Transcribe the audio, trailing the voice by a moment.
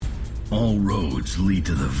All roads lead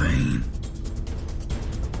to the vein.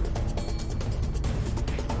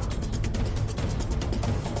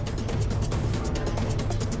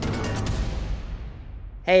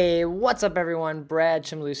 Hey, what's up everyone? Brad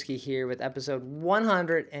Chmielewski here with episode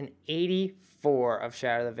 184 of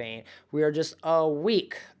Shatter the Vein. We are just a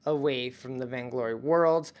week away from the Vainglory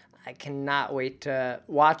Worlds. I cannot wait to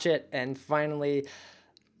watch it and finally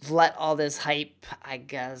let all this hype, I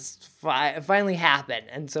guess, finally happen.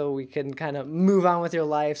 And so we can kind of move on with your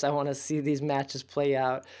lives. I want to see these matches play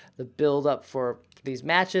out, the build up for these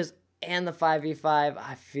matches and the 5v5.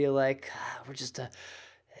 I feel like we're just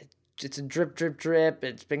it's a drip, drip, drip.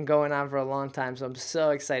 It's been going on for a long time, so I'm so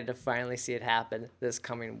excited to finally see it happen this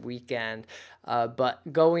coming weekend. But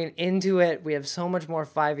going into it, we have so much more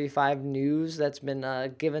 5v5 news that's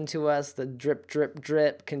been given to us. The drip, drip,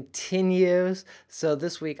 drip continues. So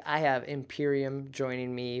this week, I have Imperium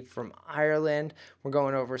joining me from Ireland. We're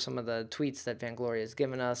going over some of the tweets that Vainglory has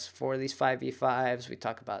given us for these 5v5s. We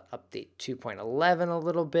talk about update 2.11 a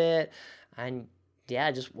little bit, and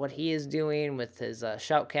yeah, just what he is doing with his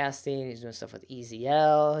shoutcasting. He's doing stuff with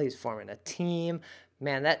EZL. He's forming a team.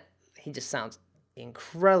 Man, he just sounds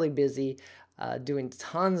incredibly busy, doing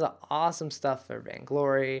tons of awesome stuff for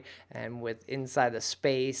Vainglory and with Inside the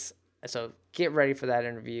Space. So get ready for that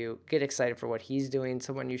interview. Get excited for what he's doing.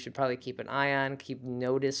 Someone you should probably keep an eye on, keep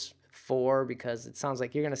notice for, because it sounds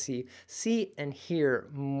like you're going to see and hear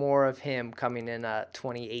more of him coming in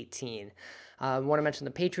 2018. I want to mention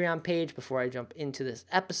the Patreon page before I jump into this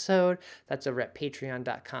episode. That's over at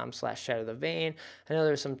patreon.com/shatterthevein. I know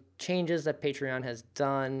there's some changes that Patreon has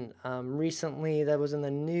done recently that was in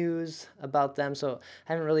the news about them, so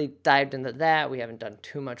I haven't really dived into that. We haven't done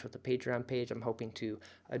too much with the Patreon page. I'm hoping to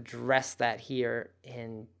address that here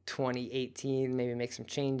in 2018, maybe make some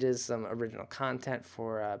changes, some original content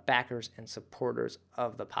for backers and supporters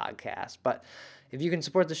of the podcast. But if you can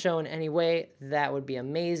support the show in any way, that would be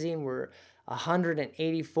amazing. We're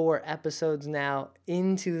 184 episodes now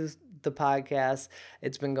into the podcast.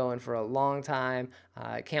 It's been going for a long time.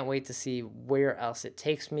 I can't wait to see where else it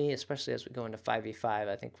takes me, especially as we go into 5v5.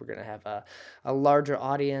 I think we're going to have a larger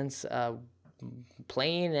audience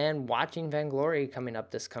playing and watching Vainglory coming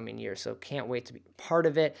up this coming year. So can't wait to be part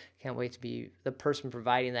of it. Can't wait to be the person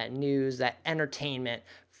providing that news, that entertainment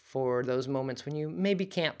for those moments when you maybe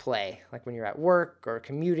can't play, like when you're at work or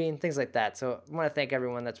commuting, things like that. So I want to thank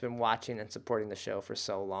everyone that's been watching and supporting the show for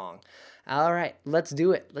so long. All right, let's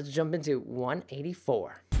do it. Let's jump into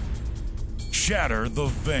 184. Shatter the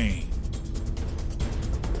Vein.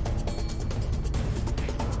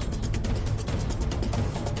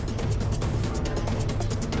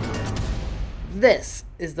 This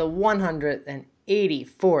is the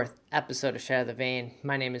 184th episode of Shatter the Vein.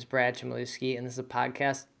 My name is Brad Chmielewski, and this is a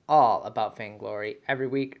podcast all about Vainglory. Every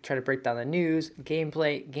week, try to break down the news,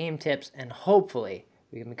 gameplay, game tips, and hopefully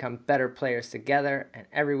we can become better players together. And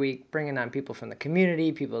every week, bringing on people from the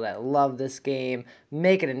community, people that love this game,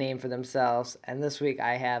 making a name for themselves. And this week,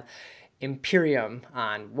 I have Imperium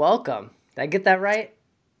on. Welcome. Did I get that right?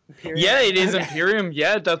 Imperium? Yeah, it is Imperium.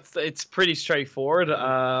 Yeah, it's pretty straightforward.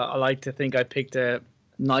 I like to think I picked a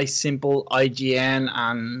nice, simple IGN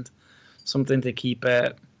and something to keep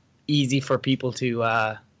it easy for people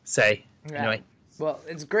to say. Yeah. Anyway. Well,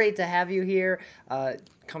 it's great to have you here,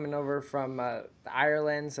 coming over from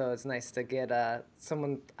Ireland, so it's nice to get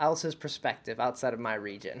someone else's perspective outside of my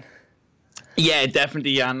region. Yeah,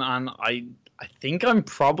 definitely, and I think I'm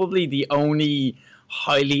probably the only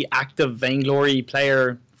highly active Vainglory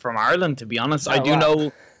player from Ireland, to be honest. Oh, I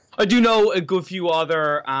do know a good few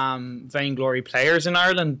other Vainglory players in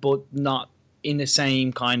Ireland, but not in the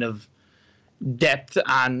same kind of depth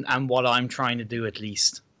and what I'm trying to do, at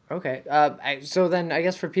least. Okay. So then I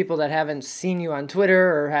guess for people that haven't seen you on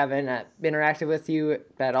Twitter or haven't interacted with you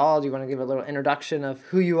at all, do you want to give a little introduction of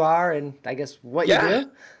who you are and I guess what you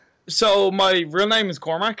do? So my real name is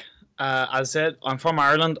Cormac. As I said, I'm from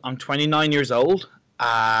Ireland. I'm 29 years old.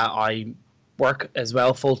 I work as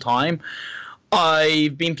well full time.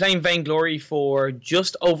 I've been playing Vainglory for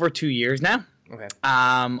just over 2 years now. Okay.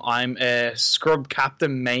 I'm a scrub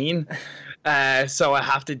captain main. So I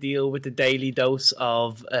have to deal with the daily dose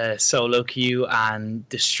of solo queue and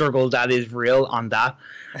the struggle that is real on that.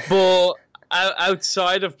 But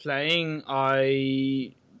outside of playing,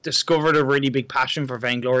 I discovered a really big passion for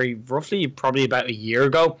Vainglory probably about a year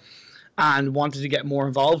ago, and wanted to get more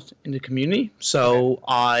involved in the community. So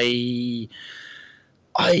I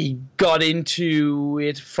got into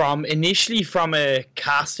it initially from a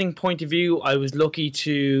casting point of view. I was lucky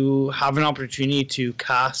to have an opportunity to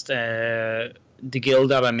cast the guild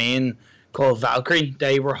that I'm in called Valkyrie.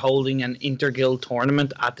 They were holding an inter-guild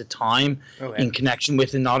tournament at the time in connection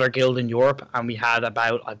with another guild in Europe, and we had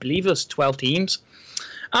about, I believe it was 12 teams.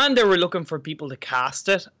 And they were looking for people to cast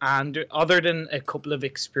it, and other than a couple of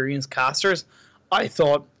experienced casters, I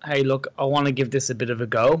thought, hey, look, I want to give this a bit of a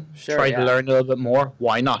go, try to learn a little bit more.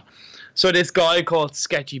 Why not? So this guy called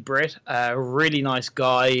Sketchy Brit, a really nice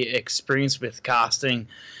guy, experienced with casting,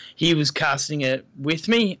 he was casting it with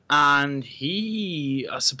me, and he,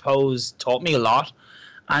 I suppose, taught me a lot,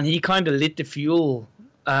 and he kind of lit the fuel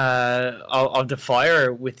of the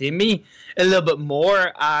fire within me a little bit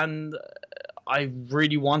more, and I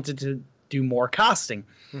really wanted to do more casting.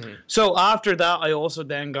 Mm-hmm. So after that, I also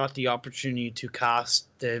then got the opportunity to cast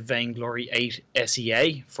the Vainglory 8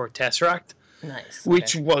 SEA for Tesseract. Nice.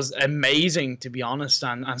 Which was amazing, to be honest,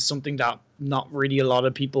 and something that not really a lot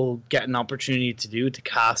of people get an opportunity to do, to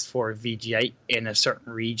cast for VG8 in a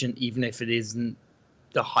certain region, even if it isn't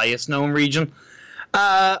the highest known region.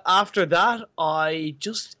 After that, I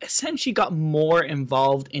just essentially got more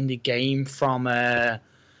involved in the game from a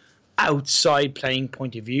outside playing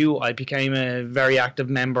point of view. I became a very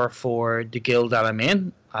active member for the guild that I'm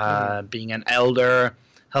in, being an elder,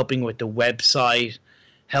 helping with the website,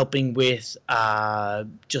 helping with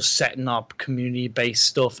just setting up community-based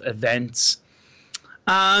stuff, events,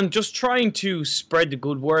 and just trying to spread the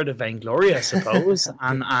good word of Vainglory, I suppose,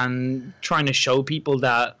 and trying to show people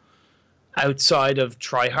that outside of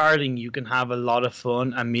tryharding, you can have a lot of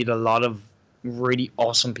fun and meet a lot of really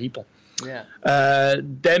awesome people. Yeah.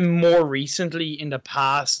 Then more recently, in the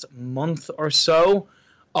past month or so,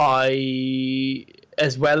 I,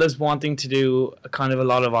 as well as wanting to do kind of a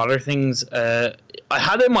lot of other things, I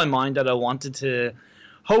had in my mind that I wanted to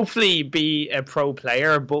hopefully be a pro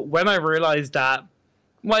player, but when I realized that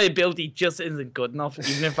my ability just isn't good enough,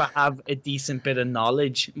 even if I have a decent bit of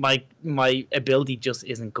knowledge, my ability just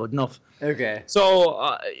isn't good enough. Okay.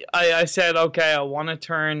 So I said, okay, I want to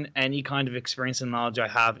turn any kind of experience and knowledge I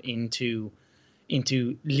have into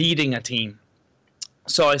leading a team.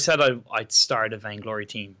 So I said I'd start a Vainglory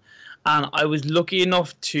team. And I was lucky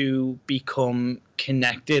enough to become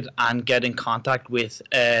connected and get in contact with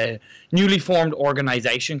a newly formed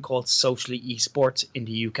organization called Socially Esports in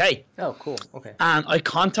the UK. Oh, cool. Okay. And I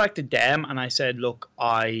contacted them and I said, look,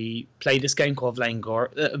 I play this game called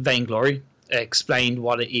Vainglory, explained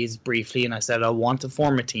what it is briefly, and I said, I want to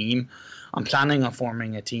form a team. I'm planning on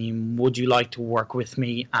forming a team. Would you like to work with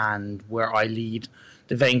me? And where I lead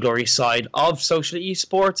the Vainglory side of Socially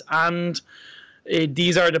Esports, and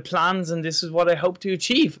these are the plans, and this is what I hope to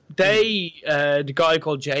achieve. The guy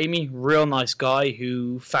called Jamie, real nice guy,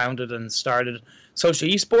 who founded and started Social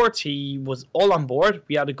Esports, he was all on board.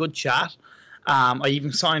 We had a good chat. I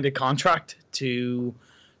even signed a contract to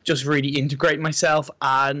just really integrate myself,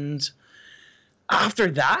 and after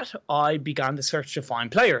that, I began the search to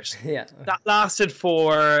find players. Yeah. That lasted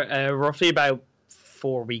for roughly about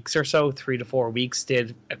 4 weeks or so, 3 to 4 weeks,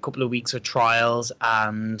 did a couple of weeks of trials,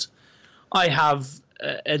 and I have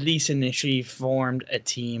at least initially formed a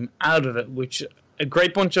team out of it, which a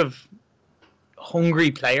great bunch of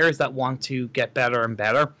hungry players that want to get better and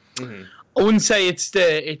better. Mm-hmm. I wouldn't say it's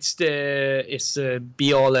the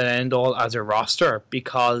be all and end all as a roster,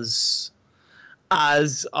 because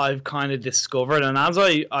as I've kind of discovered, and as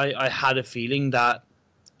I had a feeling that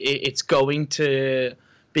it's going to,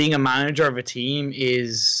 being a manager of a team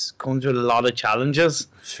comes with a lot of challenges.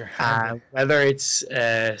 Sure. Whether it's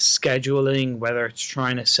scheduling, whether it's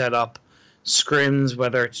trying to set up scrims,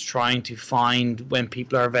 whether it's trying to find when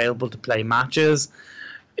people are available to play matches.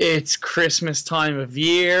 It's Christmas time of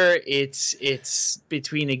year. It's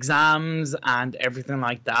between exams and everything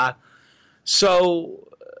like that. So,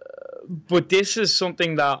 but this is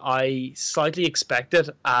something that I slightly expected,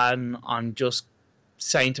 and I'm just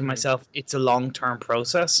saying to myself, it's a long-term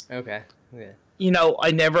process. Okay. Yeah. You know, I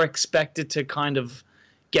never expected to kind of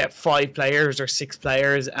get 5 players or 6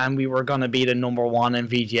 players and we were going to be the number 1 in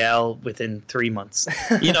VGL within 3 months.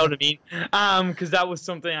 You know what I mean? Because that was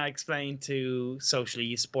something I explained to Social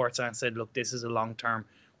Esports, and I said, look, this is a long-term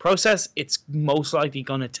process. It's most likely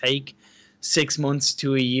going to take 6 months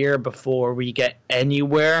to a year before we get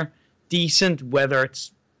anywhere decent, whether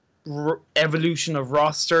it's evolution of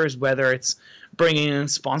rosters, whether it's bringing in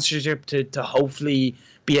sponsorship to hopefully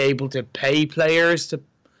be able to pay players to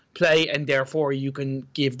play, and therefore you can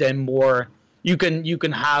give them more, you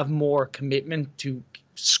can have more commitment to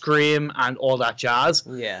scrim and all that jazz.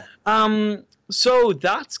 Yeah. So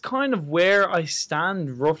that's kind of where I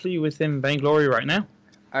stand roughly within Vainglory right now.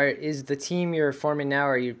 Is the team you're forming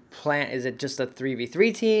now, is it just a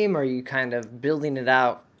 3v3 team, or are you kind of building it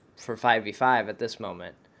out for 5v5 at this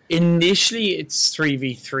moment? Initially, it's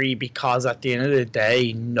 3v3 because at the end of the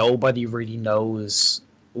day, nobody really knows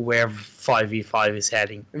where 5v5 is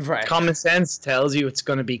heading. Right. Common sense tells you it's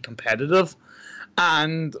going to be competitive,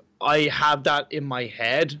 and I have that in my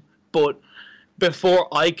head, but before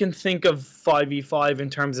I can think of 5v5 in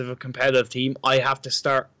terms of a competitive team, I have to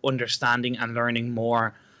start understanding and learning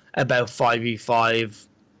more about 5v5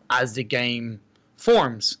 as the game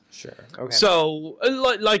forms. Sure. Okay. So,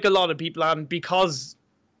 like a lot of people, and because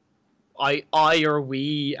I or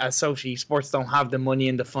we as Social Esports don't have the money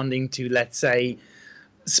and the funding to, let's say,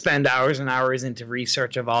 spend hours and hours into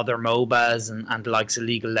research of other MOBAs and the likes of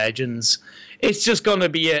League of Legends, it's just going to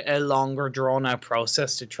be a longer, drawn-out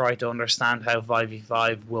process to try to understand how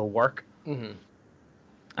 5v5 will work.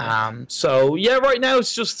 So, yeah, right now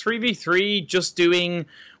it's just 3v3, just doing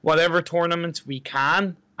whatever tournaments we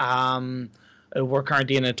can. We're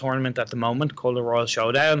currently in a tournament at the moment called the Royal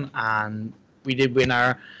Showdown, and we did win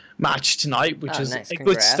our match tonight, which is nice. a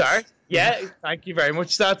Congrats. good start. Yeah, thank you very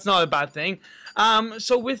much. That's not a bad thing.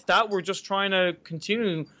 So with that, we're just trying to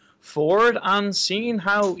continue forward and seeing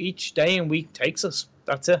how each day and week takes us.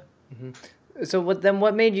 That's it. So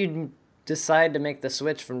what made you decide to make the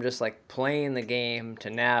switch from just like playing the game to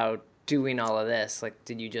now doing all of this? Like,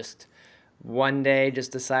 did you just one day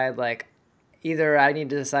just decide like, either I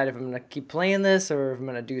need to decide if I'm going to keep playing this or if I'm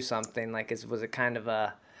going to do something? Like, was it kind of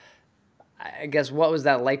a, I guess, what was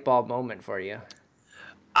that light bulb moment for you?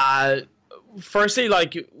 Firstly,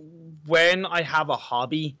 like, when I have a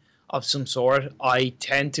hobby of some sort, I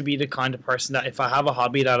tend to be the kind of person that if I have a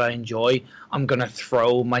hobby that I enjoy, I'm going to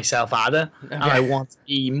throw myself at it. Okay. And I want to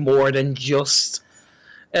be more than just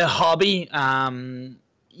a hobby.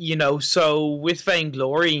 You know, so with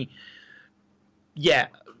Vainglory, yeah,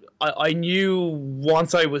 I knew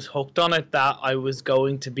once I was hooked on it that I was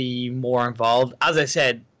going to be more involved. As I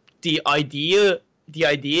said, the idea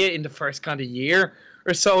in the first kind of year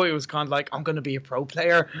or so, it was kind of like, I'm going to be a pro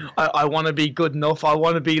player. I want to be good enough. I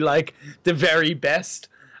want to be like the very best.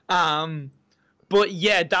 But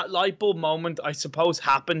yeah, that light bulb moment, I suppose,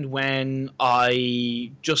 happened when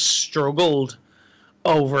I just struggled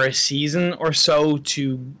over a season or so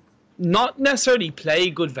to not necessarily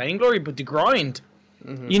play good Vainglory, but to grind.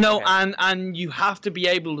 You know, okay. and you have to be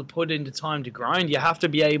able to put in the time to grind. You have to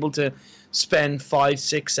be able to spend 5,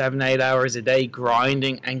 6, 7, 8 hours a day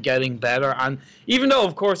grinding and getting better. And even though,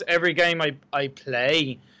 of course, every game I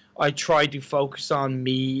play, I try to focus on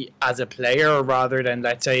me as a player rather than,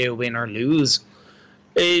 let's say, a win or lose.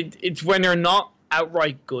 It's when you're not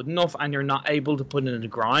outright good enough and you're not able to put in the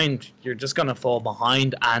grind, you're just going to fall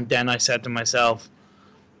behind. And then I said to myself,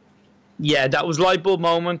 yeah, that was light bulb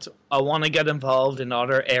moment. I want to get involved in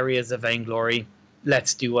other areas of Vainglory.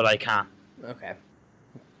 Let's do what I can. Okay.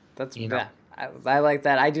 That's bad. I like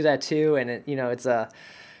that. I do that too, and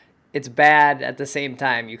it's bad at the same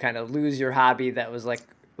time. You kind of lose your hobby that was like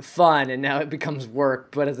fun, and now it becomes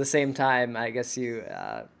work. But at the same time, I guess you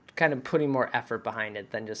kind of putting more effort behind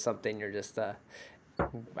it than just something you're just,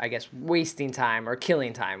 I guess, wasting time or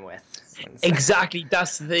killing time with. Exactly.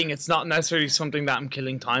 That's the thing. It's not necessarily something that I'm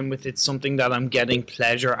killing time with. It's something that I'm getting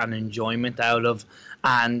pleasure and enjoyment out of,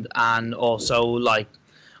 and also like.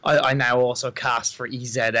 I now also cast for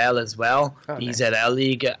EZL as well. Oh, nice. EZL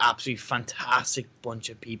League, absolutely fantastic bunch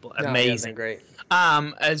of people, amazing. Great.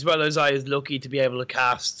 As well as I was lucky to be able to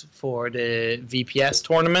cast for the VPS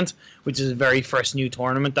tournament, which is the very first new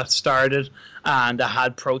tournament that started, and that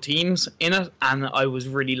had pro teams in it, and I was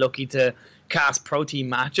really lucky to cast pro team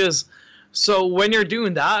matches. So when you're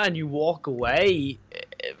doing that and you walk away,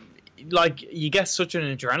 like, you get such an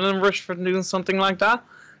adrenaline rush for doing something like that,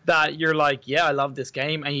 that you're like, yeah, I love this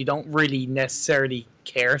game, and you don't really necessarily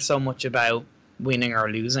care so much about winning or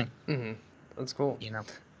losing. That's cool. You know,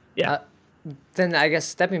 yeah. Then I guess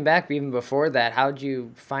stepping back even before that, how'd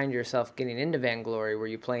you find yourself getting into Vainglory? Were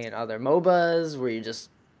you playing other MOBAs? Were you just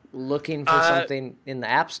looking for something in the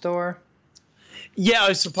App Store? Yeah,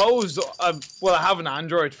 I suppose. Well, I have an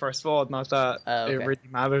Android, first of all. Not that it really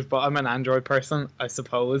matters, but I'm an Android person, I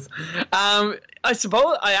suppose. I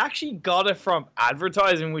suppose I actually got it from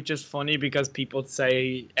advertising, which is funny because people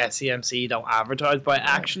say SEMC don't advertise, but I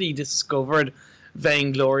actually discovered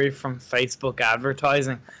Vainglory from Facebook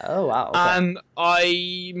advertising. Oh, wow. Okay.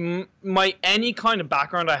 And my any kind of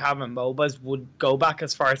background I have in MOBAs would go back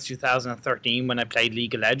as far as 2013 when I played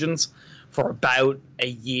League of Legends for about a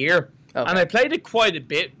year. Okay. And I played it quite a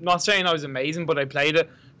bit. Not saying I was amazing, but I played it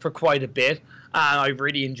for quite a bit, and I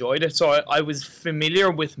really enjoyed it. So I was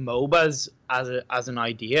familiar with MOBAs as an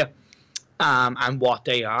idea, and what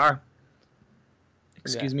they are.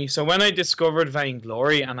 Excuse me. So when I discovered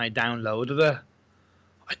Vainglory and I downloaded it,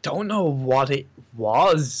 I don't know what it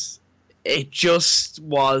was. It just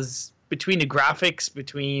was between the graphics,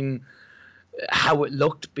 between how it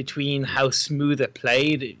looked, between how smooth it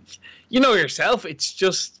played. You know yourself, it's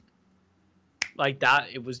just like that.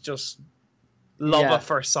 It was just love at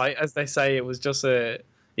first sight, as they say. It was just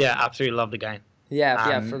absolutely love the game.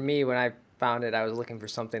 Yeah, for me, when I found it, I was looking for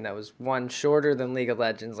something that was, one, shorter than League of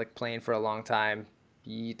Legends, like playing for a long time.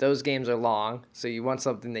 Those games are long, so you want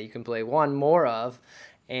something that you can play one more of,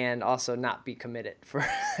 and also not be committed for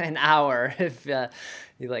an hour if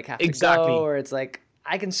you like have to go, or it's like,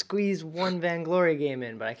 I can squeeze one Vainglory game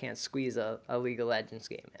in, but I can't squeeze a League of Legends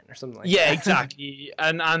game in, or something like that. Yeah, exactly.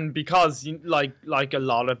 And because like a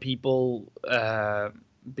lot of people,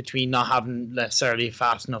 between not having necessarily a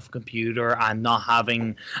fast enough computer and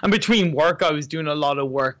between work, I was doing a lot of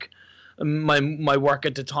work. My work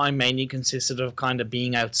at the time mainly consisted of kind of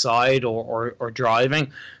being outside or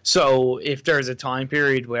driving. So if there's a time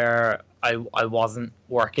period where I wasn't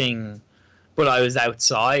working, but I was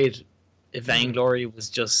outside, Vainglory was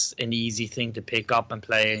just an easy thing to pick up and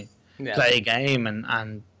play a game,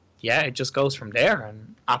 and it just goes from there.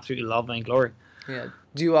 And absolutely love Vainglory. Yeah.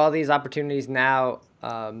 Do all these opportunities now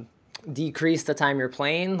decrease the time you're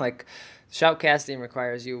playing? Like, shoutcasting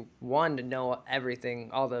requires you, one, to know everything,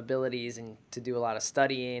 all the abilities, and to do a lot of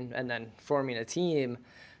studying, and then forming a team,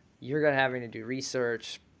 you're gonna having to do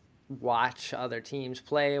research, watch other teams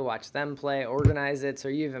play, watch them play, organize it. So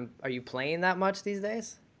are you playing that much these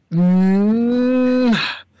days?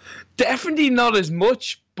 Definitely not as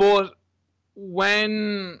much, but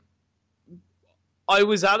when I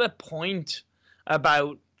was at a point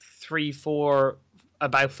about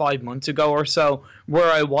 5 months ago or so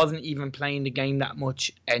where I wasn't even playing the game that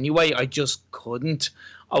much anyway. I just couldn't.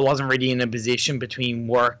 I wasn't really in a position between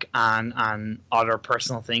work and other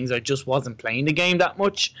personal things. I just wasn't playing the game that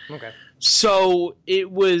much. Okay. So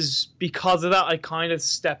it was because of that I kind of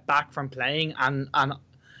stepped back from playing, and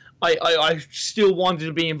I still wanted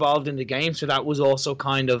to be involved in the game, so that was also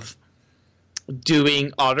kind of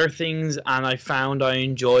doing other things, and I found I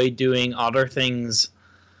enjoyed doing other things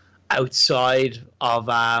outside of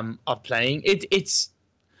playing.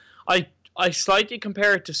 I slightly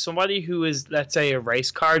compare it to somebody who is, let's say, a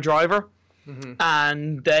race car driver,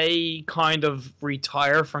 and they kind of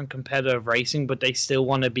retire from competitive racing, but they still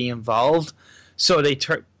want to be involved, so they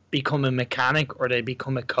become a mechanic, or they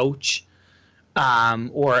become a coach,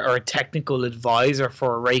 or a technical advisor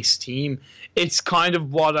for a race team. It's kind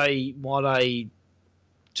of what I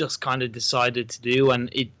just kind of decided to do, and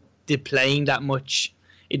playing that much,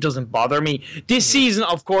 it doesn't bother me. This season,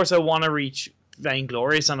 of course, I want to reach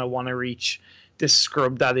Vainglorious, and I want to reach the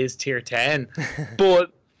scrub that is tier 10.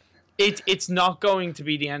 But it's not going to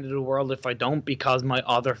be the end of the world if I don't, because my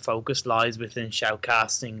other focus lies within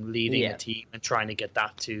shoutcasting, leading a team, and trying to get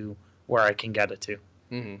that to where I can get it to.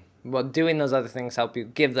 Mm-hmm. Well, doing those other things help you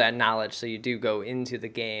give that knowledge, so you do go into the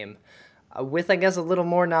game with, I guess, a little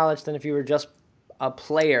more knowledge than if you were just a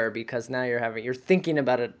player, because now you're thinking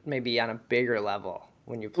about it maybe on a bigger level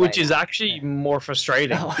when you play. Which is actually more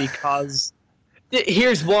frustrating because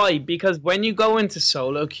here's why. Because when you go into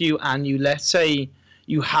solo queue and you, let's say,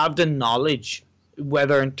 you have the knowledge,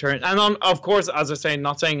 whether in turn, and of course, as I say,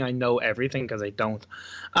 not saying I know everything, because I don't.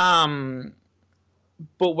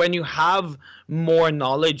 But when you have more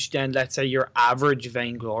knowledge than, let's say, your average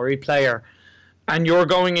Vainglory player, and you're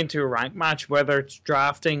going into a rank match, whether it's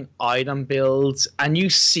drafting, item builds, and you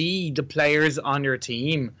see the players on your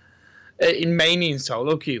team, mainly in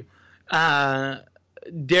solo queue,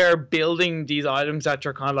 they're building these items that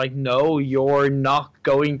you're kind of like, no, you're not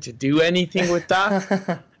going to do anything with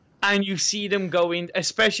that. And you see them go in,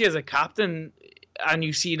 especially as a captain, and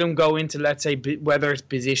you see them go into, let's say, whether it's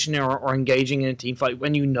positioning or engaging in a team fight,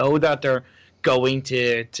 when you know that they're going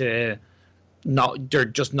to not, they're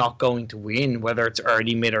just not going to win, whether it's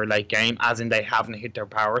early, mid, or late game, as in they haven't hit their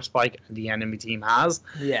power spike and the enemy team has.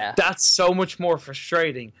 Yeah. That's so much more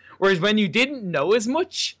frustrating. Whereas when you didn't know as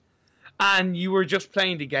much and you were just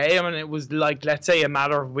playing the game and it was like, let's say, a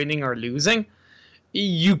matter of winning or losing,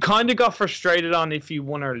 you kind of got frustrated on if you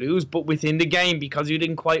won or lose, but within the game, because you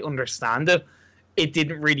didn't quite understand it, it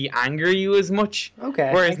didn't really anger you as much.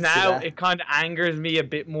 Okay. Whereas now it kind of angers me a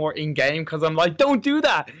bit more in game, because I'm like, don't do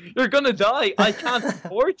that. You're gonna die. I can't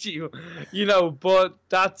support you. You know, but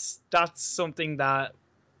that's something that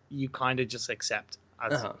you kind of just accept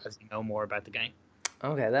as you know more about the game.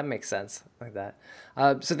 Okay, that makes sense like that.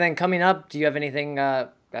 So then coming up, do you have anything? Are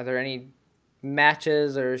there any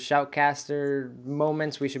matches or shoutcaster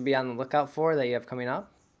moments we should be on the lookout for that you have coming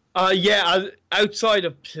up? Outside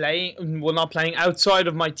of playing, well, not playing, outside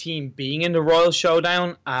of my team being in the Royal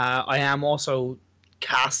Showdown, I am also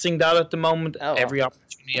casting that at the moment. Oh, every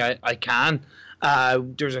opportunity I can.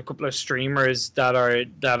 There's a couple of streamers that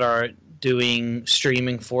are doing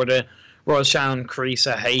streaming for the Royal Showdown.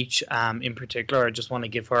 Carissa H, in particular, I just want to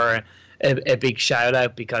give her a big shout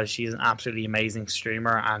out because she's an absolutely amazing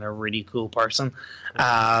streamer and a really cool person.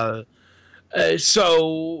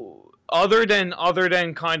 So other than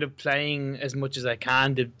kind of playing as much as I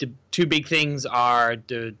can, the two big things are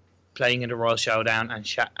the playing in the Royal Showdown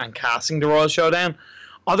and casting the Royal Showdown.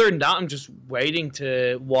 Other than that, I'm just waiting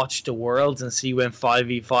to watch the Worlds and see when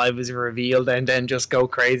 5v5 is revealed, and then just go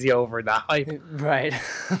crazy over that hype. Right.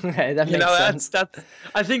 Okay, that makes sense.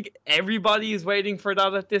 I think everybody is waiting for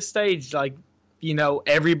that at this stage. Like,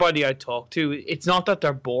 everybody I talk to, it's not that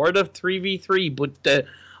they're bored of 3v3, but the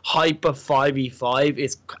hype of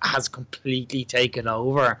 5v5 has completely taken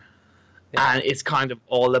over. Yeah. And it's kind of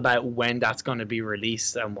all about when that's going to be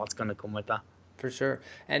released and what's going to come with that. For sure.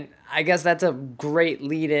 And I guess that's a great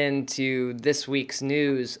lead in to this week's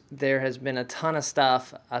news. There has been a ton of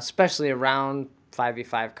stuff, especially around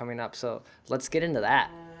 5v5 coming up. So let's get into that.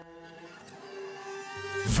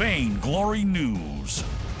 Vainglory News.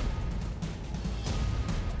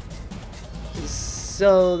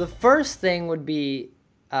 So the first thing would be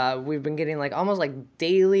we've been getting almost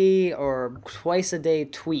daily or twice a day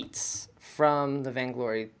tweets from the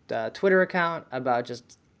Vainglory Twitter account about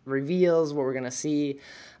just reveals, what we're going to see.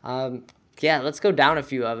 Let's go down a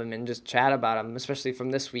few of them and just chat about them, especially from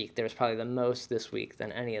this week. There's probably the most this week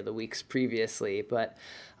than any of the weeks previously. But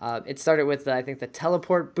it started with, I think, the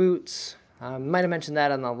teleport boots. Might have mentioned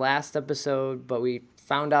that on the last episode, but we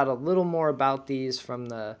found out a little more about these from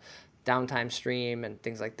the downtime stream and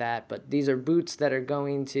things like that. But these are boots that are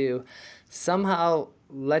going to somehow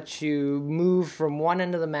let you move from one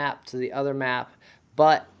end of the map to the other map,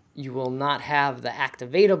 but you will not have the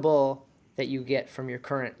activatable that you get from your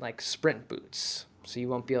current sprint boots. So you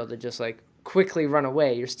won't be able to just quickly run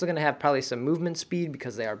away. You're still going to have probably some movement speed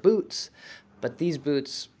because they are boots, but these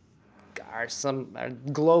boots are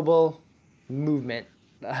global movement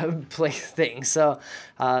play thing. So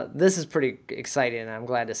this is pretty exciting, and I'm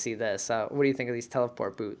glad to see this. What do you think of these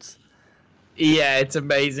teleport boots? Yeah, it's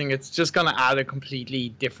amazing. It's just going to add a completely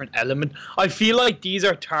different element. I feel like these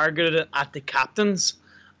are targeted at the captains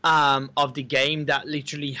of the game that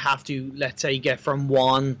literally have to, let's say, get from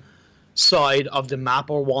one side of the map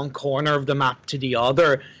or one corner of the map to the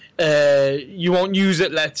other. You won't use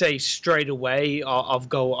it, let's say, straight away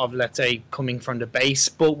let's say, coming from the base.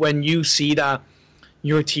 But when you see that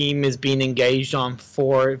your team is being engaged on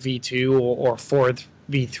 4v2 or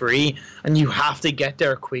 4v3 and you have to get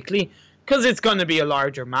there quickly because it's going to be a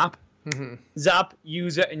larger map, zap,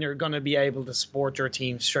 use it, and you're going to be able to support your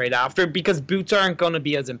team straight after, because boots aren't going to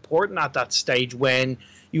be as important at that stage when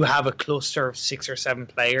you have a cluster of 6 or 7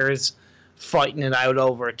 players fighting it out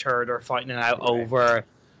over a turret or fighting it out over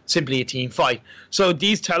simply a team fight. So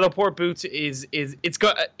these teleport boots it's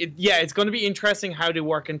going to be interesting how they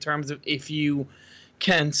work in terms of if you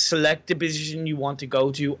can select the position you want to go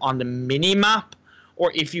to on the mini map,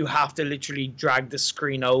 or if you have to literally drag the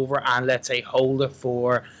screen over and, let's say, hold it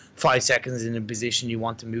for 5 seconds in a position you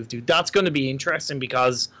want to move to. That's going to be interesting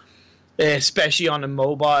because, especially on a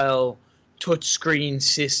mobile touchscreen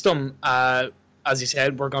system, as you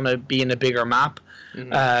said, we're going to be in a bigger map.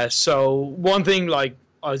 So one thing I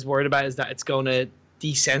was worried about is that it's going to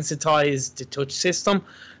desensitize the touch system.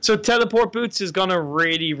 So teleport boots is going to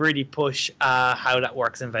really, really push how that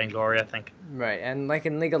works in Vainglory, I think. Right, and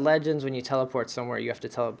in League of Legends, when you teleport somewhere, you have to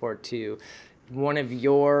teleport to one of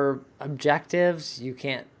your objectives. You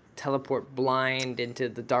can't teleport blind into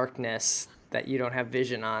the darkness that you don't have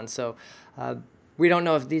vision on. So we don't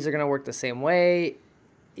know if these are going to work the same way.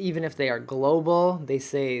 Even if they are global, they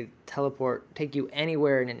say take you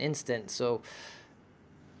anywhere in an instant. So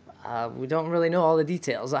we don't really know all the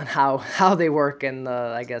details on how they work and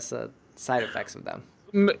the side effects of them.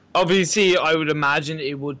 Obviously, I would imagine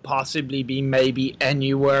it would possibly be maybe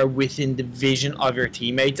anywhere within the vision of your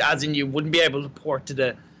teammates, as in you wouldn't be able to port to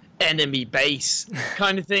the enemy base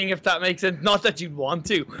kind of thing, if that makes sense. Not that you'd want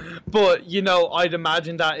to, but I'd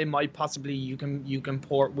imagine that it might possibly you can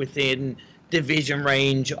port within the vision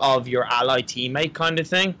range of your ally teammate kind of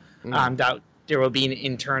thing, and that there will be an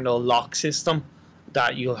internal lock system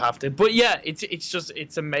that you'll have to. But yeah,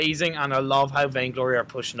 it's amazing, and I love how Vainglory are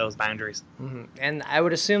pushing those boundaries. And I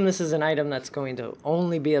would assume this is an item that's going to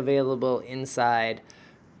only be available inside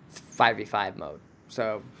 5v5 mode.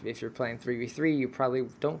 So if you're playing 3v3, you probably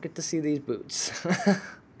don't get to see these boots.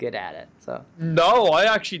 Get at it. So no, I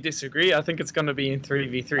actually disagree. I think it's going to be in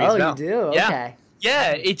 3v3 as well. Oh, you do? Okay.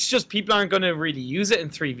 Yeah, it's just people aren't going to really use it in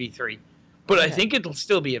 3v3. But I think it'll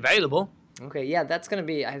still be available. Okay, yeah, that's going to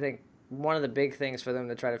be, I think, one of the big things for them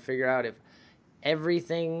to try to figure out if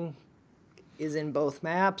everything is in both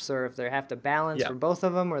maps or if they have to balance Yeah. for both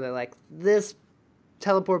of them, or they're like, this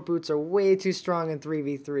teleport boots are way too strong in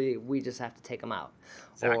 3v3, we just have to take them out.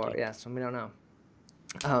 Exactly. Or, yeah, so we don't know.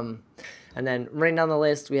 And then right down the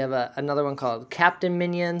list, we have another one called Captain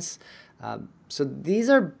Minions. So these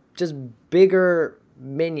are just bigger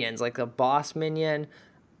minions, like a boss minion.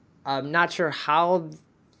 I'm not sure how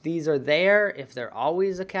these are there, if they're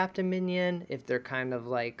always a Captain Minion, if they're kind of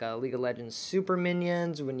like League of Legends Super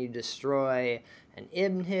Minions when you destroy an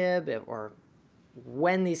inhib, or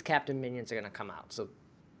when these Captain Minions are going to come out. So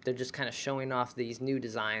they're just kind of showing off these new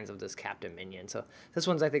designs of this Captain Minion. So this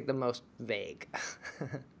one's, I think, the most vague.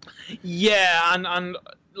 Yeah, and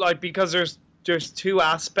like, because there's two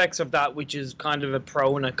aspects of that, which is kind of a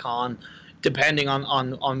pro and a con, depending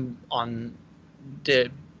on the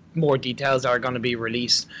more details that are going to be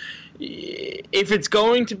released. If it's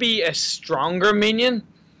going to be a stronger minion,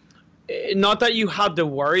 not that you have to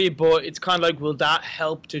worry, but it's kind of like, will that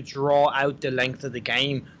help to draw out the length of the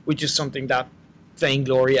game, which is something that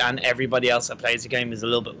Vainglory and everybody else that plays the game is a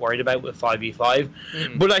little bit worried about with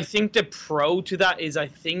 5v5. But I think the pro to that is, I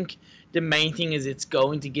think the main thing is it's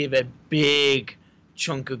going to give a big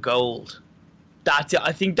chunk of gold.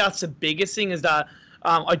 I think that's the biggest thing, is that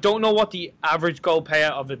I don't know what the average gold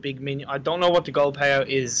payout of a big minion. I don't know what the gold payout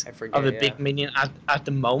is of a big minion at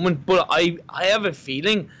the moment, but I have a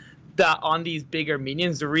feeling that on these bigger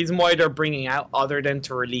minions, the reason why they're bringing out, other than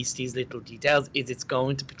to release these little details, is it's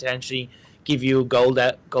going to potentially give you a gold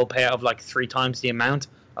payout of like 3 times the amount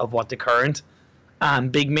of what the current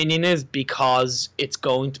big minion is, because it's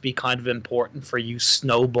going to be kind of important for you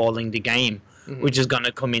snowballing the game, which is going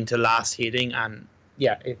to come into last hitting, and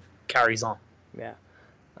yeah, it carries on. Yeah.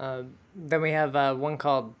 Then we have one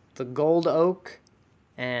called the Gold Oak,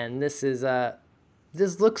 and this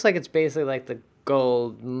looks like it's basically like the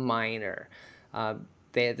Gold Miner.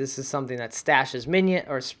 This is something that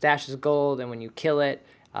stashes gold, and when you kill it,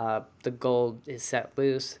 the gold is set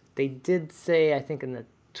loose. They did say, I think in the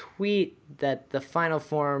tweet, that the final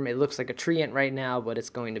form, it looks like a treant right now, but it's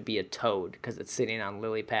going to be a toad because it's sitting on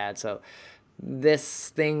lily pad. So this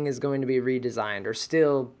thing is going to be redesigned, or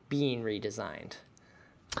still being redesigned.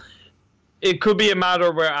 It could be a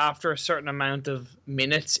matter where after a certain amount of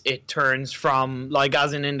minutes, it turns from, like,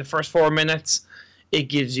 as in the first 4 minutes, it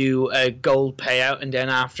gives you a gold payout, and then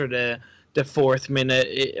after the 4th minute,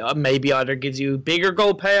 it maybe either gives you a bigger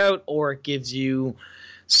gold payout, or it gives you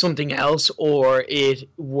something else, or it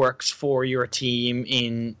works for your team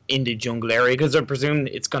in the jungle area, because I presume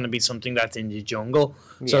it's going to be something that's in the jungle,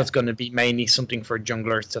 so it's going to be mainly something for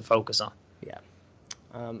junglers to focus on. Yeah.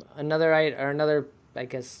 Another I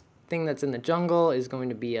guess thing that's in the jungle is going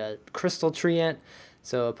to be a crystal treant.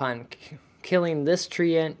 So upon killing this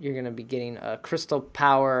treant, you're going to be getting a crystal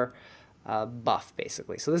power buff,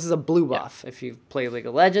 basically. So this is a blue buff. If you've played League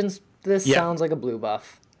of Legends, this sounds like a blue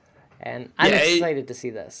buff. And I'm excited to see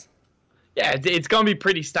this. Yeah, it's going to be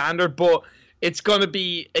pretty standard, but it's going to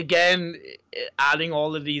be, again, adding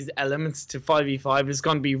all of these elements to 5v5 is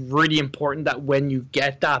going to be really important, that when you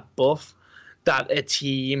get that buff, that a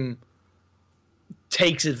team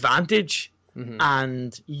takes advantage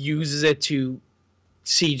and uses it to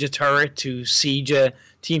siege a turret, to siege a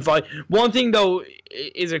team fight. One thing, though,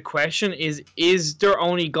 is a question, is there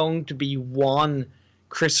only going to be one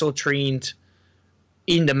crystal treant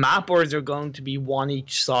in the map, or is there going to be one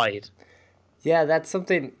each side? Yeah, that's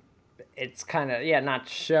something, it's kind of, not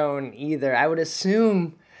shown either. I would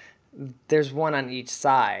assume there's one on each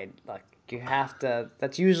side. Like, you have to,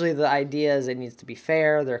 that's usually the idea, is it needs to be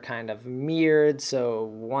fair. They're kind of mirrored, so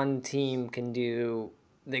one team can do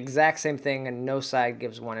the exact same thing and no side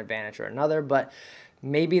gives one advantage or another. But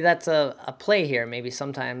maybe that's a play here. Maybe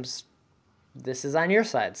sometimes this is on your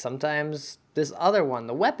side. Sometimes this other one,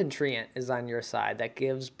 the weapon treant, is on your side. That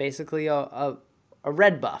gives basically a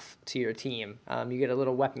red buff to your team. You get a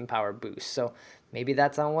little weapon power boost. So maybe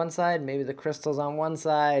that's on one side, maybe the crystal's on one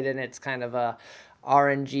side, and it's kind of a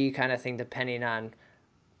RNG kind of thing, depending on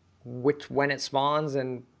when it spawns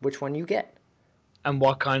and which one you get. And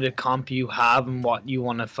what kind of comp you have and what you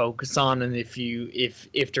want to focus on, and if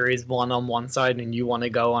there is one on one side and you want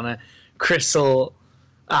to go on a crystal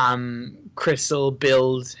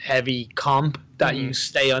build heavy comp, that you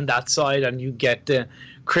stay on that side and you get the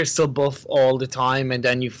crystal buff all the time, and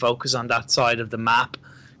then you focus on that side of the map,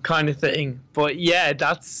 kind of thing. But yeah,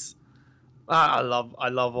 that's I love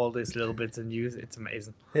all these little bits of news. It's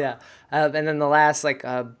amazing. Yeah, and then the last, I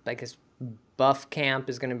guess, buff camp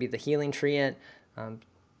is going to be the healing treant.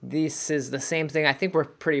 this is the same thing. I think we're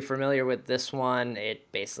pretty familiar with this one.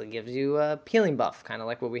 It basically gives you a healing buff, kind of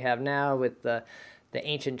like what we have now with the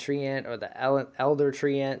Ancient Treant or the Elder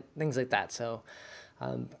Treant, things like that. So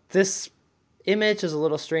this image is a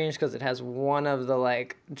little strange because it has one of the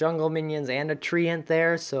like jungle minions and a Treant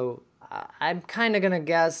there. So I'm kind of going to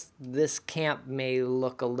guess this camp may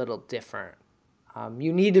look a little different.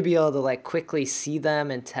 You need to be able to like quickly see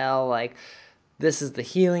them and tell like this is the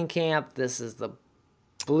healing camp, this is the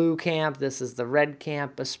blue camp, this is the red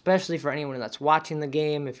camp, especially for anyone that's watching the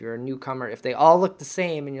game. If you're a newcomer, if they all look the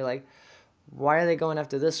same and you're like, why are they going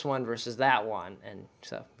after this one versus that one? And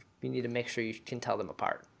so you need to make sure you can tell them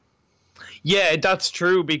apart. Yeah, that's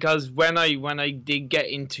true, because when I did get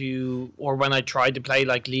into, or when I tried to play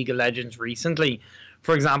like League of Legends recently,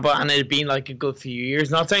 for example, and it had been like a good few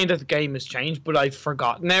years, not saying that the game has changed, but I've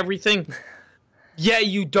forgotten everything. Yeah,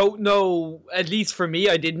 you don't know, at least for me,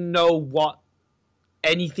 I didn't know what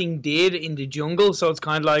anything did in the jungle, so it's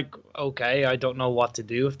kind of like, okay, I don't know what to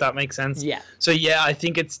do, if that makes sense. Yeah. So yeah, I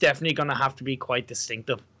think it's definitely going to have to be quite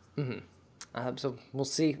distinctive. So we'll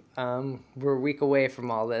see. We're a week away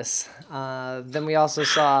from all this. Then we also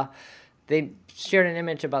saw they shared an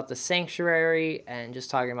image about the Sanctuary and just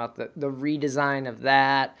talking about the redesign of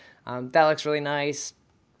that. That looks really nice.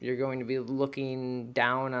 You're going to be looking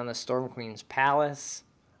down on the Storm Queen's palace.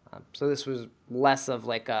 So this was less of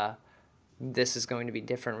like this is going to be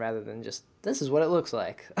different rather than just this is what it looks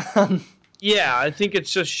like. Yeah, I think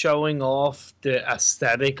it's just showing off the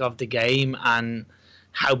aesthetic of the game and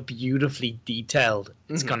how beautifully detailed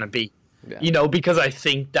it's going to be. Yeah. You know, because I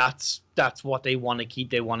think that's what they want to keep.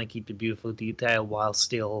 They want to keep the beautiful detail while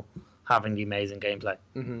still having the amazing gameplay.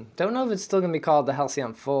 Don't know if it's still going to be called the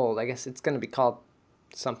Halcyon Fold. I guess it's going to be called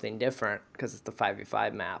something different because it's the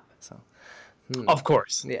 5v5 map. So, Of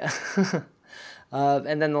course. Yeah.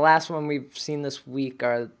 And then the last one we've seen this week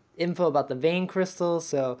are info about the Vein Crystals.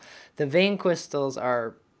 So the Vein Crystals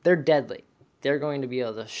they're deadly. They're going to be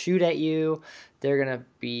able to shoot at you. They're going to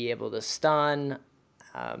be able to stun.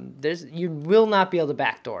 You will not be able to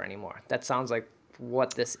backdoor anymore. That sounds like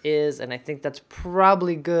what this is, and I think that's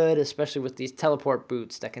probably good, especially with these teleport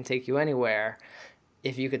boots that can take you anywhere.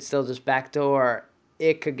 If you could still just backdoor,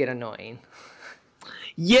 it could get annoying.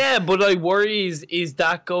 Yeah, but I worry is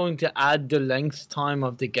that going to add the length time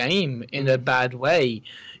of the game in a bad way?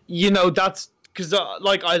 You know, that's because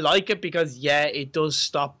like I like it because yeah, it does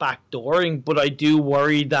stop backdooring, but I do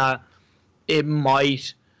worry that it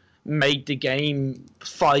might make the game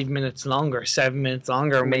 5 minutes longer, 7 minutes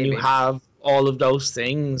longer. Maybe. When you have all of those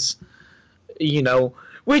things, you know,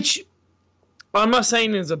 which I'm not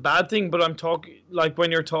saying is a bad thing, but I'm talking like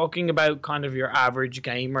when you're talking about kind of your average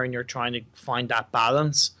gamer and you're trying to find that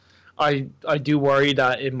balance, I do worry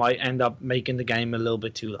that it might end up making the game a little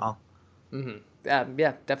bit too long.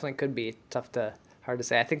 Yeah, definitely could be hard to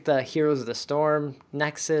say. I think the Heroes of the Storm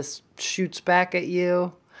Nexus shoots back at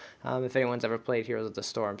you. If anyone's ever played Heroes of the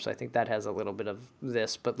Storm, so I think that has a little bit of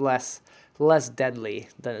this, but less deadly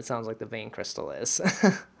than it sounds like the Vein Crystal is.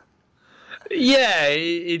 Yeah,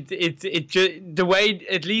 it just the way,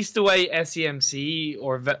 at least the way SEMC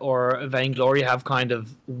or Vainglory have kind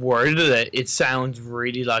of worded it, it sounds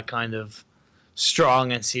really like kind of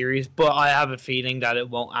strong and serious. But I have a feeling that it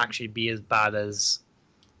won't actually be as bad as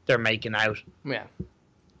they're making out. Yeah.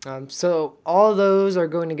 So all of those are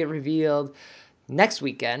going to get revealed next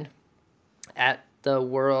weekend at the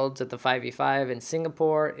Worlds at the 5v5 in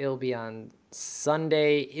Singapore. It'll be on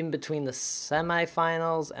Sunday in between the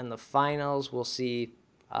semifinals and the finals. We'll see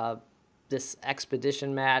this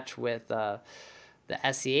expedition match with the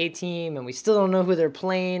SCA team, and we still don't know who they're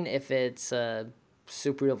playing, if it's a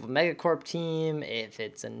Super Evil Megacorp team, if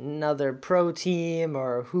it's another pro team,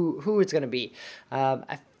 or who it's going to be.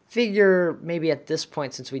 I figure maybe at this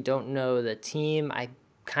point, since we don't know the team, I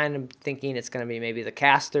kind of thinking it's going to be maybe the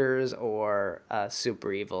Casters or a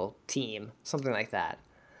Super Evil team, something like that.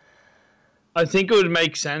 I think it would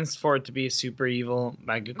make sense for it to be a Super Evil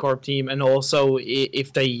Megacorp team, and also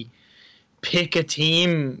if they pick a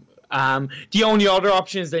team, the only other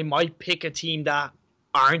option is they might pick a team that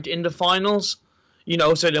aren't in the finals, you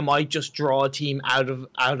know, so they might just draw a team out of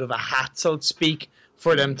a hat, so to speak,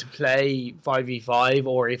 for them to play 5v5,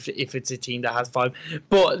 or if it's a team that has 5.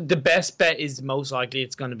 But the best bet is most likely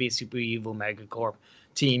it's going to be a Super Evil Megacorp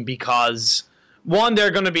team, because one, they're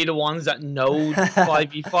going to be the ones that know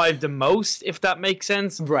 5v5 the most, if that makes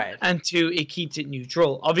sense. Right. And two, it keeps it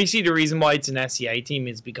neutral. Obviously, the reason why it's an SEA team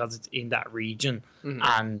is because it's in that region.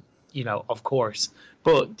 And, you know, of course.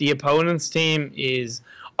 But the opponent's team is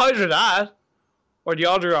either that, or the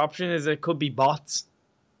other option is it could be bots.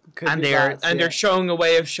 Could and be bots, yeah. they're showing a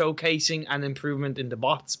way of showcasing an improvement in the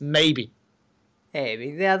bots. Maybe.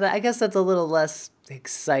 Hey, yeah, I guess that's a little less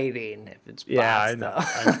exciting if it's bots, Yeah, I know.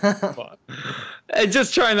 though. But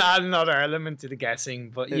just trying to add another element to the guessing.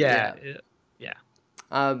 But yeah.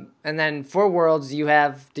 And then for Worlds,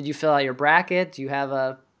 did you fill out your bracket? Do you have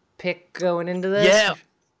a pick going into this? Yeah,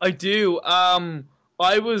 I do.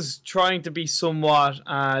 I was trying to be somewhat,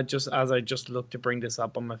 just as I just looked to bring this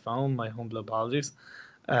up on my phone. My humble apologies.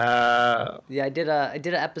 Yeah, I did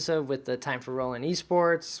an episode with the Time for Rolling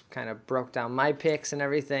Esports. Kind of broke down my picks and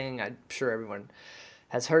everything. I'm sure everyone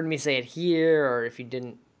has heard me say it here, or if you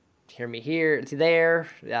didn't hear me here, it's there.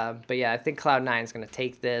 But yeah, I think Cloud9 is going to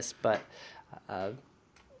take this, but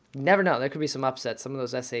never know. There could be some upsets. Some of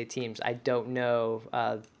those SA teams I don't know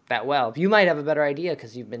that well. You might have a better idea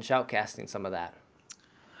because you've been shoutcasting some of that.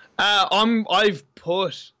 I've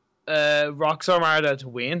put Rockstar Armada to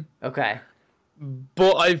win. Okay.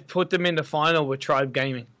 But I've put them in the final with Tribe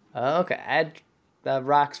Gaming. Okay. Add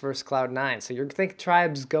Rocks versus Cloud9. So you think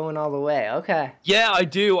Tribe's going all the way. Okay. Yeah, I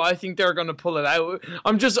do. I think they're going to pull it out.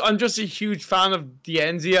 I'm just a huge fan of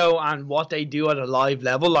Dienzio and what they do at a live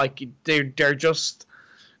level. Like they're just,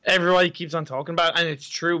 everybody keeps on talking about it, and it's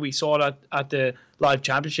true. We saw that at the live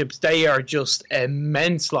championships. They are just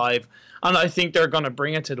immense live, and I think they're going to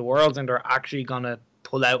bring it to the world, and they're actually going to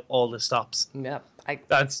pull out all the stops. Yeah.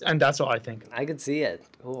 That's what I think. I could see it.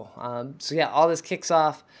 Cool. So yeah, all this kicks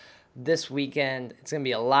off this weekend. It's going to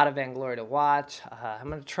be a lot of Vainglory to watch. I'm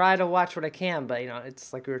going to try to watch what I can, but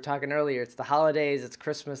it's like we were talking earlier, it's the holidays, it's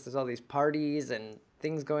Christmas, there's all these parties and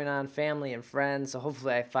things going on, family and friends, so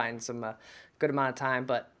hopefully I find some good amount of time,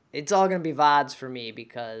 but it's all going to be VODs for me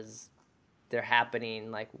because they're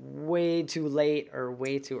happening like way too late or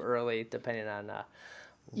way too early, depending on...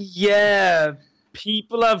 Yeah,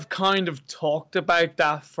 people have kind of talked about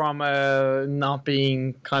that from not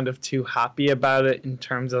being kind of too happy about it in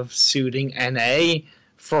terms of suiting NA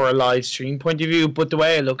for a live stream point of view. But the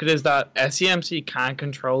way I look at it is that SEMC can't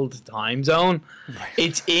control the time zone.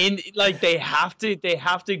 It's in like they have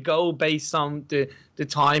to go based on the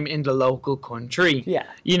time in the local country. Yeah.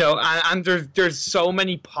 And there's so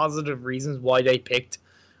many positive reasons why they picked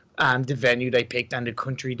the venue they picked and the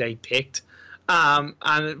country they picked.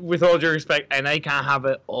 And with all due respect, NA can't have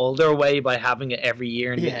it all their way by having it every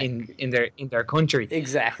year in their country.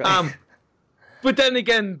 Exactly. But then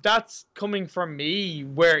again, that's coming from me,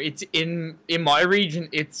 where it's in my region.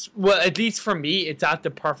 It's, well, at least for me, it's at the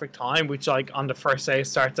perfect time, which like on the first day it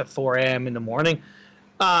starts at 4 a.m. in the morning.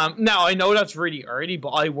 Now I know that's really early, but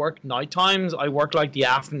I work night times. I work like the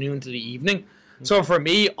afternoon to the evening. So for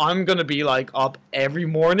me, I'm gonna be like up every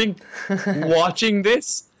morning, watching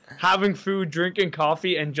this, having food, drinking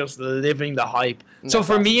coffee, and just living the hype. So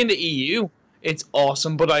for me in the EU, it's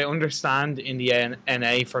awesome, but I understand in the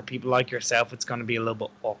NA for people like yourself, it's going to be a little bit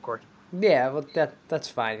awkward. Yeah, well, that's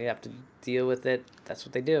fine. You have to deal with it. That's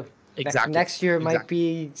what they do. Exactly. Next year might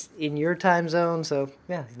be in your time zone, so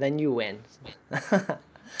yeah, then you win.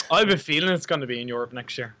 I have a feeling it's going to be in Europe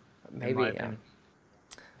next year. Maybe, yeah.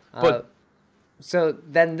 But so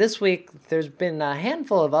then this week, there's been a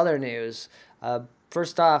handful of other news.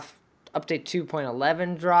 First off, Update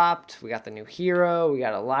 2.11 dropped. We got the new hero. We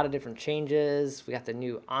got a lot of different changes. We got the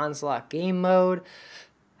new Onslaught game mode.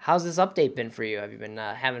 How's this update been for you? Have you been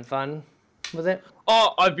having fun with it?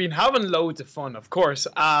 Oh, I've been having loads of fun, of course.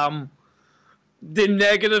 The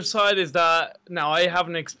negative side is that, now I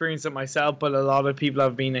haven't experienced it myself, but a lot of people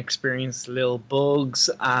have been experiencing little bugs,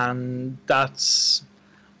 and that's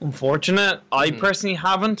unfortunate. I personally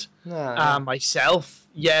haven't. Myself.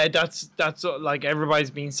 Yeah, that's like everybody's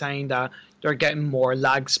been saying that they're getting more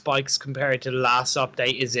lag spikes compared to the last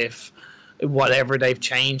update, as if whatever they've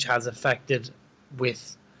changed has affected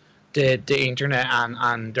with the internet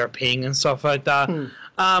and their ping and stuff like that.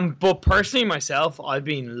 But personally myself, I've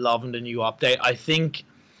been loving the new update. I think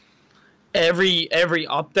every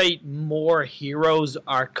update, more heroes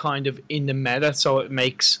are kind of in the meta, so it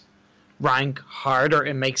makes rank harder.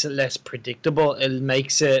 It makes it less predictable. It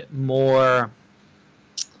makes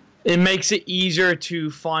it easier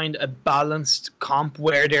to find a balanced comp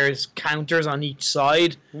where there's counters on each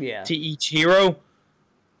side to each hero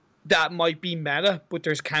that might be meta, but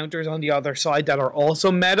there's counters on the other side that are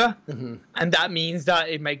also meta. And that means that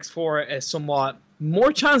it makes for a somewhat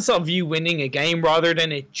more chance of you winning a game rather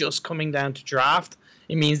than it just coming down to draft.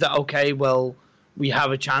 It means that, okay, well, we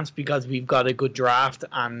have a chance because we've got a good draft,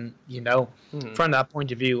 and from that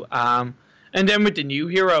point of view. And then with the new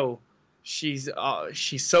hero, she's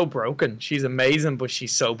so broken. She's amazing, but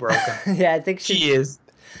she's so broken. Yeah, I think she is.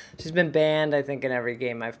 She's been banned, I think, in every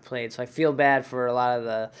game I've played, so I feel bad for a lot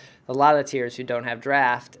of a lot of tiers who don't have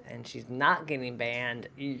draft, and she's not getting banned,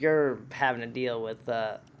 you're having to deal with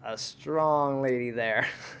a strong lady there.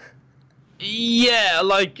 Yeah,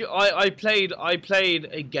 like I played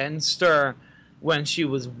against her when she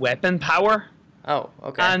was weapon power. Oh,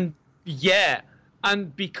 okay. And yeah,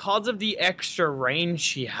 and because of the extra range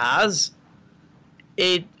she has,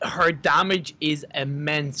 her damage is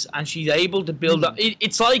immense, and she's able to build up.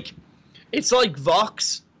 It's like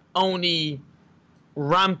Vox, only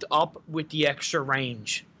ramped up with the extra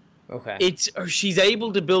range. Okay. She's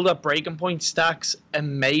able to build up breaking point stacks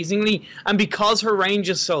amazingly, and because her range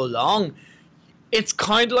is so long, it's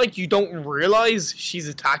kind of like you don't realize she's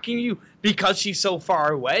attacking you because she's so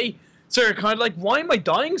far away. So you're kind of like, why am I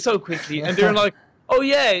dying so quickly? And they're like, oh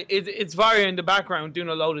yeah, it's Varya in the background doing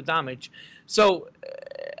a load of damage. So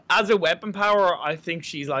as a weapon power, I think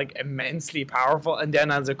she's like immensely powerful. And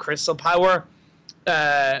then as a crystal power,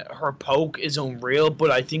 her poke is unreal,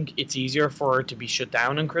 but I think it's easier for her to be shut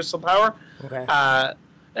down in crystal power. Okay.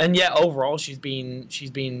 And yeah, overall she's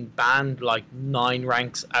been banned like 9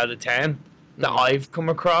 ranks out of 10 that I've come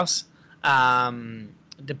across,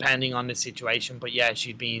 depending on the situation. But yeah,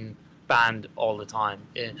 she's been banned all the time.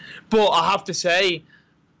 Yeah. But I have to say,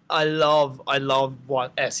 I love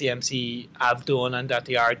what SEMC have done and that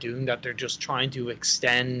they are doing. That they're just trying to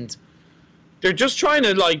extend. They're just trying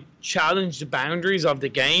to like challenge the boundaries of the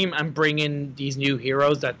game and bring in these new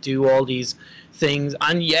heroes that do all these things.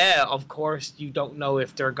 And yeah, of course, you don't know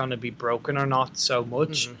if they're going to be broken or not so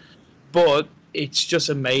much, but it's just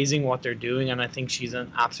amazing what they're doing, and I think she's an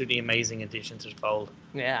absolutely amazing addition to the fold.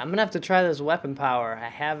 Yeah, I'm gonna have to try this weapon power. I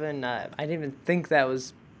haven't. I didn't even think that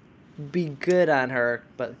was be good on her,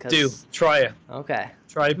 but try it. Okay.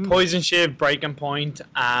 Try Poison Shiv, Breaking Point,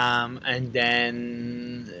 and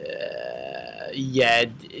then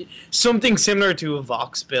something similar to a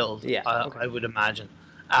Vox build. Yeah, I would imagine.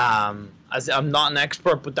 As I'm not an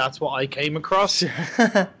expert, but that's what I came across.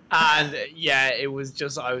 And yeah, I was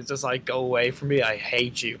just like, go away from me. I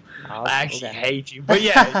hate you. Oh, I actually hate you. But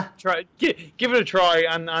yeah, give it a try,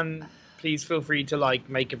 and please feel free to like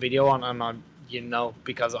make a video on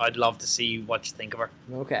because I'd love to see what you think of her.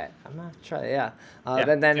 Okay, I'm gonna try. Yeah.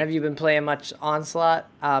 Then have you been playing much Onslaught?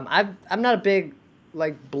 I'm not a big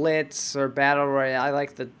like Blitz or Battle Royale. I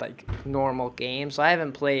like the like normal games, so I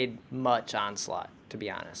haven't played much Onslaught, to be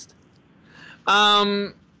honest.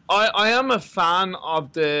 I am a fan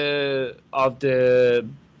of the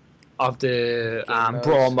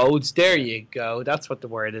brawl modes. There you go. That's what the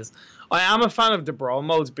word is. I am a fan of the brawl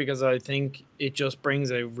modes because I think it just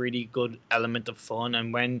brings a really good element of fun,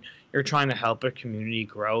 and when you're trying to help a community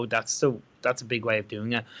grow, that's a big way of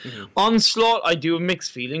doing it. Onslaught, I do have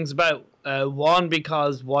mixed feelings about. One,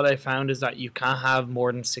 because what I found is that you can't have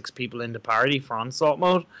more than 6 people in the party for Onslaught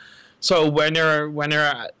mode. So when they're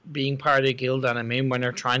being part of a guild that I'm in, when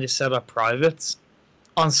they're trying to set up privates,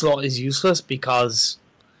 Onslaught is useless because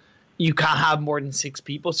you can't have more than 6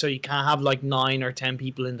 people. So you can't have like 9 or 10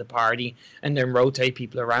 people in the party and then rotate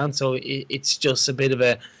people around. So it's just a bit of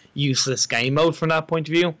a useless game mode from that point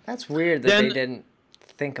of view. That's weird that they didn't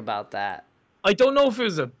think about that. I don't know if it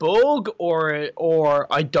was a bug or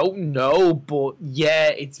I don't know, but yeah,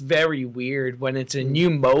 it's very weird. When it's a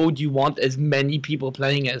new mode, you want as many people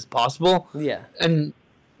playing it as possible. Yeah. And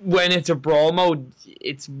when it's a brawl mode,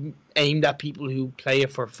 it's aimed at people who play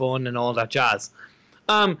it for fun and all that jazz.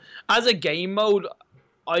 As a game mode,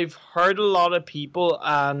 I've heard a lot of people,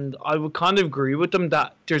 and I would kind of agree with them,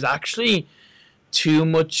 that there's actually too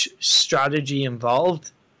much strategy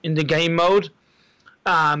involved in the game mode.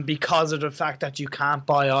 Because of the fact that you can't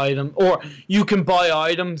buy items, or you can buy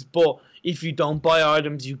items, but if you don't buy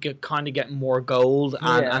items, you get more gold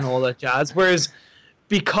and all that jazz. Whereas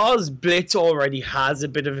because Blitz already has a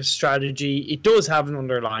bit of a strategy, it does have an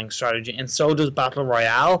underlying strategy, and so does Battle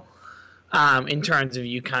Royale. In terms of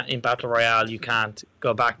in Battle Royale, you can't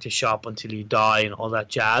go back to shop until you die and all that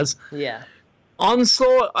jazz. Yeah.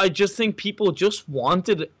 Onslaught, I just think people just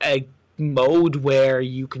wanted a mode where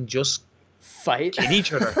you can just fight kill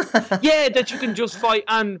each other. Yeah, that you can just fight.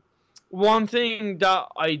 And one thing that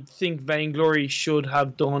I think Vainglory should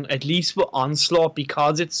have done, at least with Onslaught,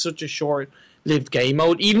 because it's such a short-lived game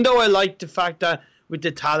mode, even though I like the fact that with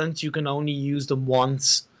the talents you can only use them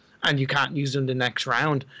once and you can't use them the next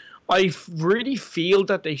round, I really feel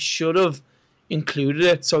that they should have included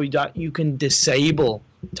it so that you can disable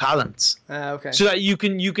talents. Okay. So that you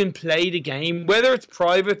can play the game, whether it's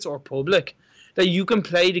private or public, that you can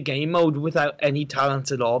play the game mode without any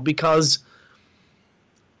talents at all, because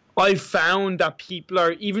I found that people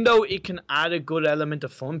are, even though it can add a good element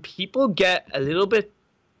of fun, people get a little bit,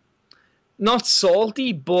 not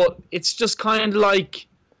salty, but it's just kind of like,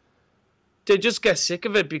 they just get sick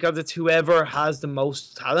of it because it's whoever has the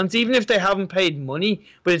most talent, even if they haven't paid money,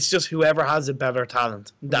 but it's just whoever has a better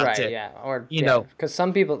talent. That's right, it. yeah. Or, you know, because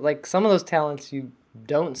some people, like, some of those talents you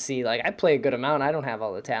don't see. Like, I play a good amount. I don't have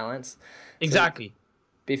all the talents. Exactly.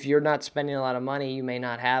 So if you're not spending a lot of money, you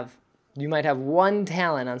might have one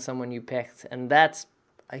talent on someone you picked, and that's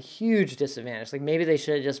a huge disadvantage. Like, maybe they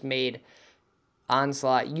should have just made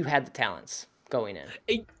Onslaught, you had the talents going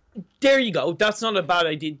in. There you go. That's not a bad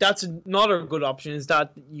idea. That's not a good option, is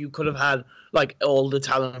that you could have had, like, all the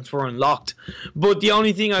talents were unlocked. But the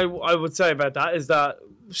only thing I would say about that is that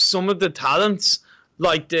some of the talents,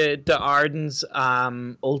 like the Arden's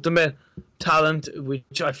ultimate talent,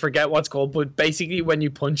 which I forget what's called, but basically when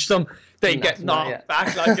you punch them, they get knocked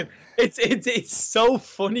back. Like it's so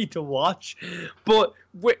funny to watch. But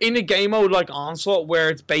we're in a game mode like Onslaught, where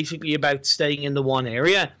it's basically about staying in the one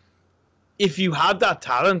area. If you have that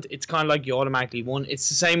talent, it's kind of like you automatically won. It's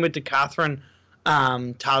the same with the Catherine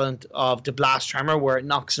talent of the Blast Tremor, where it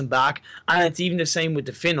knocks them back, and it's even the same with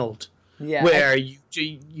the Finold, where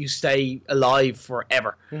you stay alive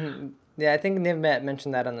forever. Mm-hmm. Yeah, I think Nivmet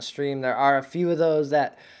mentioned that on the stream. There are a few of those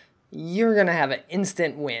that you're gonna have an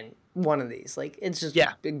instant win. One of these, like, it's just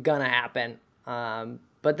gonna happen.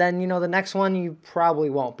 But then the next one you probably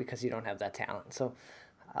won't because you don't have that talent. So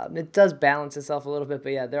it does balance itself a little bit.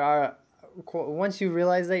 But yeah, there are. Once you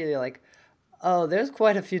realize that, you're like, oh, there's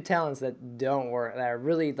quite a few talents that don't work, that are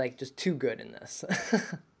really, like, just too good in this.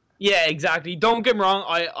 Yeah, exactly. Don't get me wrong,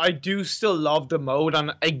 I do still love the mode,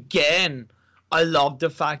 and again, I love the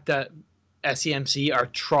fact that SCMC are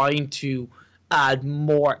trying to add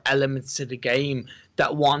more elements to the game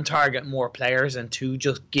that, one, target more players, and two,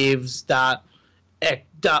 just gives that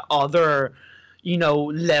other,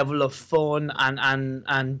 level of fun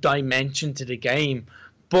and dimension to the game.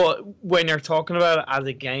 But when you're talking about it as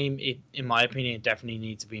a game, it, in my opinion, it definitely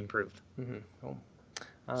needs to be improved. Mm-hmm. Cool.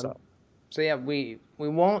 So yeah, we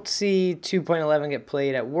won't see 2.11 get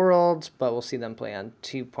played at Worlds, but we'll see them play on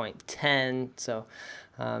 2.10. So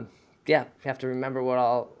you have to remember what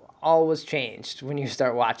all was changed when you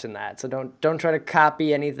start watching that. So don't try to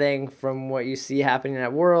copy anything from what you see happening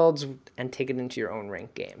at Worlds and take it into your own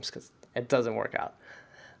ranked games, because it doesn't work out.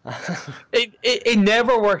 It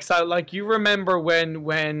never works out. Like, you remember when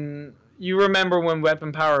Weapon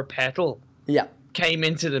Power Petal came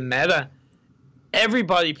into the meta,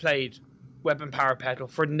 everybody played Weapon Power Petal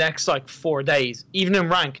for the next 4 days. Even in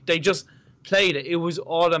rank, they just played it. It was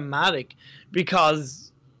automatic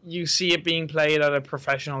because you see it being played at a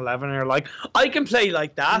professional level, and you're like, I can play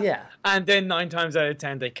like that. Yeah. And then 9 times out of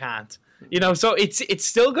 10 they can't. So it's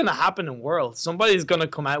still gonna happen in Worlds. Somebody's gonna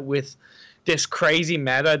come out with this crazy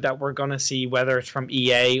meta that we're going to see, whether it's from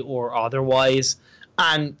EA or otherwise,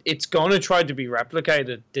 and it's going to try to be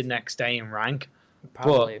replicated the next day in rank.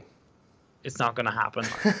 Probably. But it's not going to happen.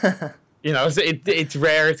 It's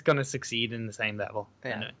rare it's going to succeed in the same level.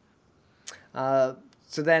 Yeah. Anyway.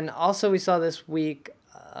 So then also we saw this week,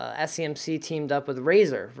 SCMC teamed up with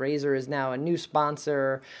Razer. Razer is now a new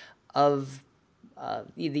sponsor of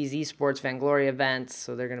these esports Vainglory events,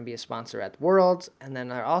 so they're going to be a sponsor at Worlds, and then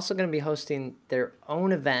they're also going to be hosting their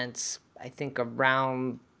own events, I think,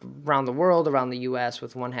 around the world, around the U.S.,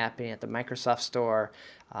 with one happening at the Microsoft store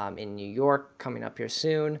in New York coming up here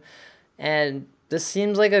soon. And this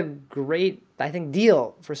seems like a great, I think,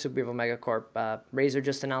 deal for Super Evil Megacorp. Razer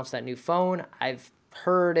just announced that new phone. I've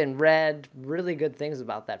heard and read really good things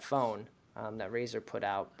about that phone that Razer put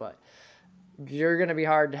out, but you're going to be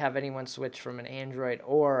hard to have anyone switch from an Android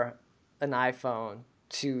or an iPhone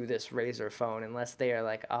to this Razer phone unless they are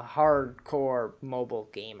like a hardcore mobile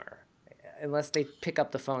gamer. Unless they pick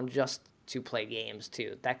up the phone just to play games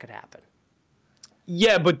too. That could happen.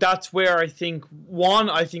 Yeah, but that's where I think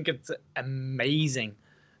it's amazing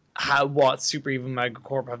what Super Evil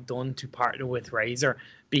Megacorp have done to partner with Razer,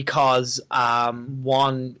 because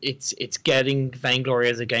one, it's getting Vainglory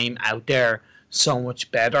as a game out there so much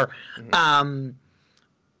better. Mm-hmm.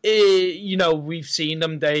 We've seen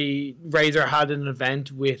them. Razer had an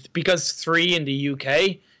event because 3 in the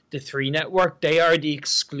UK, the 3 network, they are the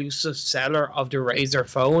exclusive seller of the Razer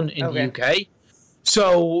phone in the UK.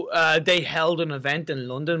 So they held an event in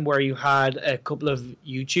London where you had a couple of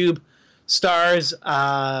YouTube stars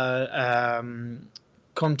come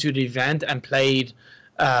to the event and played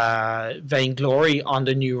Vainglory on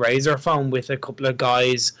the new Razer phone with a couple of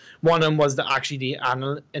guys. One of them was actually the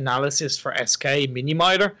analysis for SK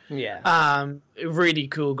Minimiter. Yeah. Really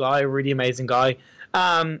cool guy, really amazing guy.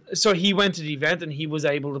 So he went to the event and he was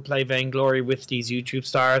able to play Vainglory with these YouTube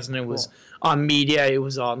stars, and it was on media, it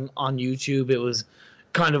was on YouTube, it was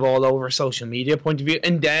kind of all over social media point of view.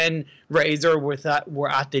 And then Razer were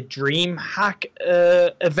at the DreamHack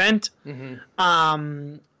event,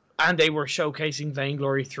 and they were showcasing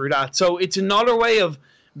Vainglory through that. So it's another way of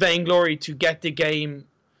Vainglory to get the game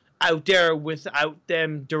out there without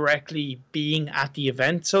them directly being at the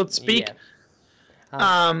event, so to speak.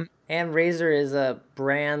 Yeah. And Razer is a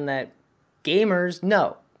brand that gamers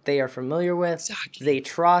know. They are familiar with. Exactly. They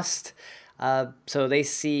trust. So they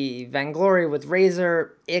see Vainglory with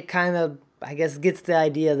Razer. It kind of, I guess, gets the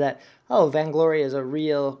idea that, oh, Vainglory is a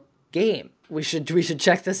real game. We should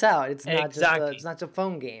check this out. It's not just a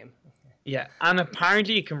phone game. Yeah, and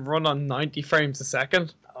apparently it can run on 90 frames a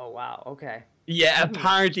second. Oh wow! Okay. Yeah,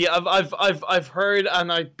 apparently I've heard,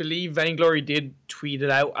 and I believe Vainglory did tweet it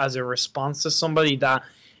out as a response to somebody that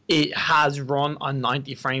it has run on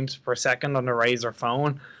 90 frames per second on a Razer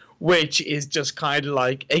phone, which is just kind of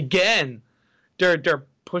like, again, they're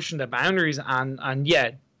pushing the boundaries, and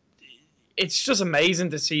yeah, it's just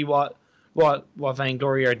amazing to see what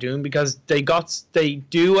Vainglory are doing, because they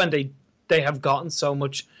have gotten so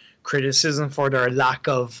much criticism for their lack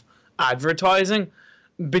of advertising.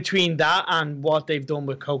 Between that and what they've done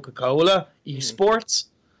with Coca-Cola esports,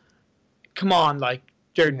 come on, like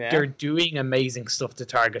they're doing amazing stuff to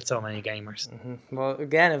target so many gamers. Well,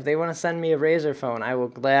 again, if they want to send me a Razer phone, I will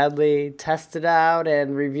gladly test it out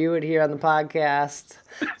and review it here on the podcast.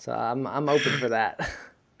 So I'm open for that.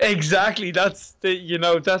 Exactly. That's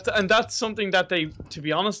something that they, to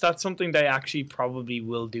be honest, that's something they actually probably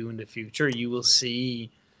will do in the future. You will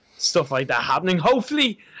see stuff like that happening.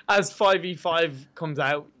 Hopefully, as 5v5 comes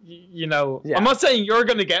out, I'm not saying you're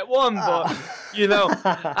going to get one, but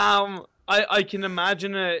I can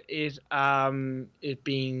imagine it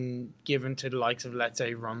being given to the likes of, let's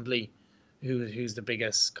say, Rumbly, who's the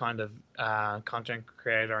biggest kind of content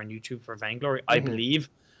creator on YouTube for Vainglory, I believe.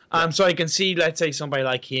 So I can see, let's say, somebody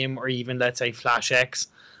like him, or even, let's say, FlashX,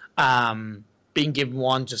 being given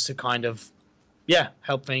one just to kind of,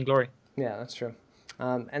 help Vainglory. Yeah, that's true.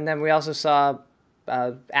 And then we also saw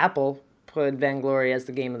Apple put Vainglory as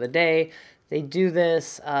the game of the day. They do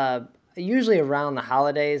this usually around the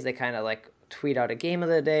holidays. They kind of like tweet out a game of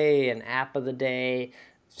the day, an app of the day.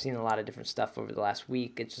 I've seen a lot of different stuff over the last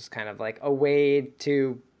week. It's just kind of like a way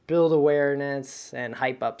to build awareness and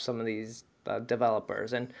hype up some of these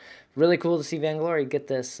developers. And really cool to see Vainglory get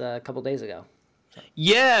this a couple days ago.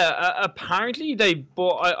 Yeah, apparently they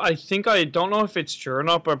bought, I think, I don't know if it's true or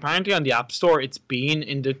not, but apparently on the App Store it's been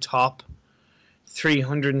in the top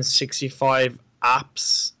 365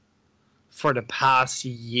 apps for the past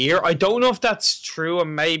year. I don't know if that's true,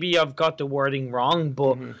 and maybe I've got the wording wrong,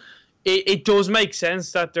 but it does make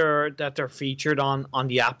sense that they're featured on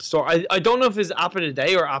the App Store. I don't know if it's App of the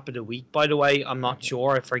Day or App of the Week, by the way. I'm not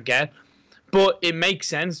sure, I forget. But it makes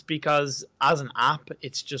sense because as an app,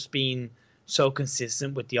 it's just been so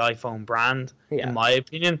consistent with the iPhone brand, in my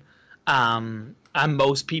opinion. And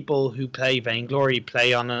most people who play Vainglory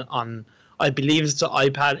play on I believe it's the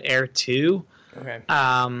iPad Air 2. Okay.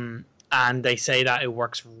 And they say that it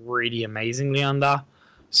works really amazingly on that.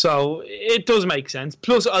 So it does make sense.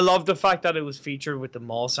 Plus, I love the fact that it was featured with the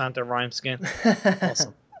Mall Santa rhyme skin.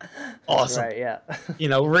 Awesome. Awesome. Right, yeah.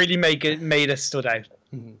 Really made it stood out.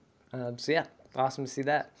 So yeah, awesome to see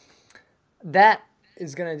that. That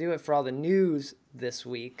is going to do it for all the news this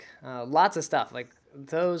week. Lots of stuff. Like,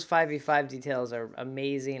 those 5v5 details are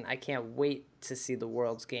amazing. I can't wait to see the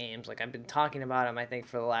World's Games. Like, I've been talking about them, I think,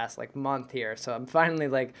 for the last, month here. So I'm finally,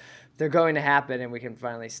 they're going to happen, and we can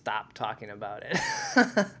finally stop talking about it.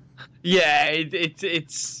 Yeah,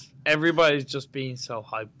 it's everybody's just being so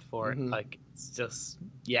hyped for it. Like, it's just,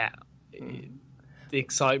 the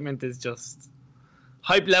excitement is just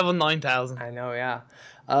hype level 9,000. I know, yeah.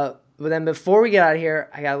 But then before we get out of here,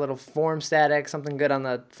 I got a little forum static, something good on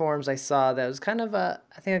the forums I saw that was kind of, I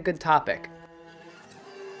think, a good topic.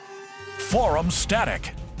 Forum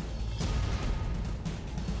static.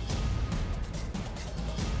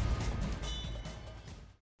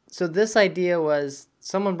 So this idea was,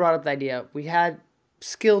 someone brought up the idea, we had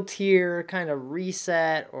skill tier kind of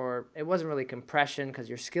reset, or it wasn't really compression because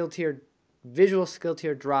your visual skill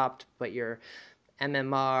tier dropped, but your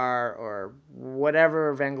MMR or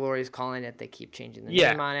whatever Vainglory is calling it, they keep changing the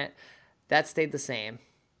name on it. That stayed the same.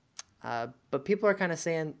 But people are kind of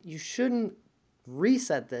saying you shouldn't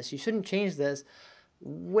reset this. You shouldn't change this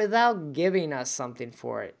without giving us something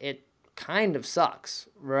for it. It kind of sucks,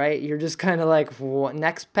 right? You're just kind of like,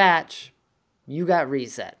 next patch, you got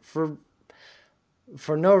reset. For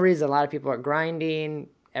no reason, a lot of people are grinding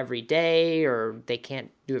every day, or they can't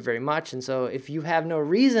do it very much. And so if you have no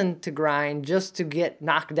reason to grind just to get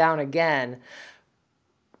knocked down again,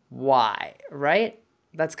 why, right?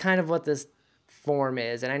 that's kind of what this form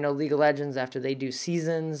is. And I know League of Legends, after they do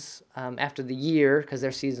seasons, after the year, because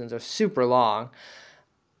their seasons are super long,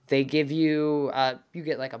 they give you you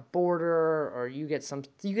get like a border, or you get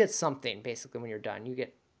something basically when you're done. You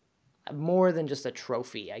get more than just a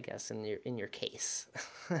trophy, I guess, in your case.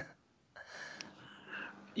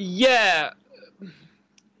 Yeah.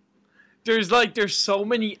 There's so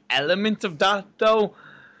many elements of that though.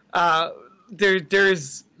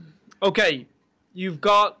 There's okay, you've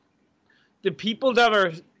got the people that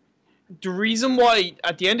are the reason why,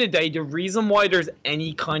 at the end of the day, the reason why there's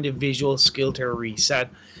any kind of visual skill tier reset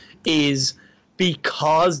is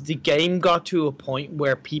because the game got to a point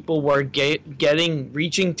where people were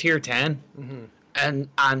reaching tier 10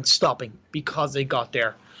 and stopping because they got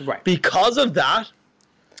there. Right. Because of that,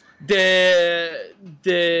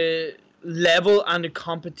 the level and the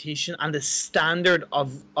competition and the standard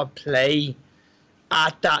of play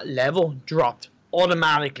at that level dropped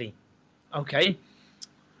automatically. Okay?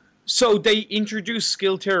 So they introduced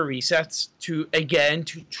skill tier resets to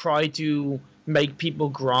try to make people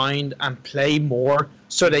grind and play more,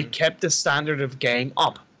 so they kept the standard of game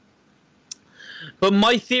up. But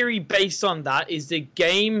my theory based on that is the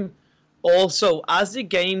game also, as the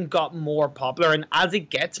game got more popular, and as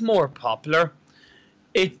it gets more popular,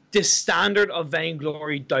 the standard of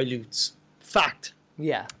Vainglory dilutes. Fact.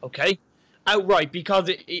 Yeah. Okay? Outright, because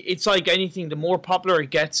it's like anything, the more popular it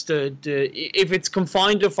gets, if it's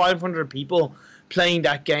confined to 500 people playing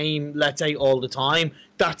that game, let's say all the time,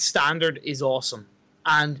 that standard is awesome.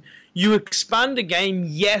 And you expand the game,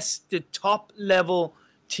 yes, the top level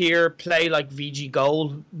tier play like VG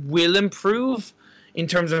Gold will improve in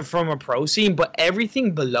terms of from a pro scene, but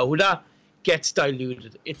everything below that gets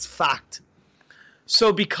diluted. It's fact.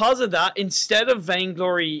 So because of that, instead of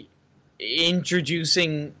Vainglory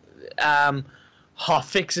introducing hot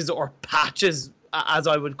fixes or patches, as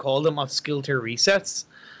I would call them, of skill tier resets,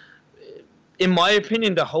 in my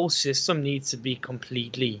opinion, the whole system needs to be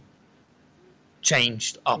completely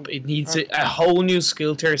changed up. It needs a whole new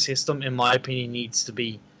skill tier system, in my opinion, needs to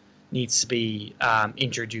be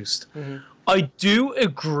introduced. Mm-hmm. I do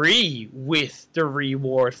agree with the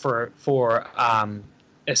reward for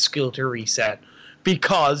a skill tier reset,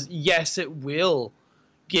 because yes, it will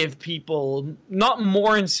give people not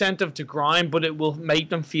more incentive to grind, but it will make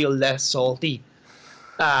them feel less salty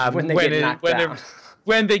when they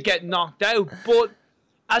get knocked out. But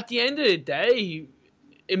at the end of the day,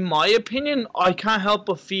 in my opinion, I can't help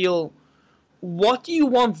but feel, what do you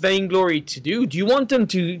want Vainglory to do? Do you want them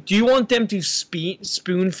to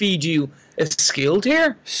spoon feed you a skill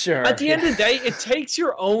tier? Sure. At the end of the day, it takes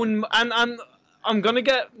your own, and I'm gonna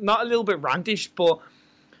get not a little bit rantish, but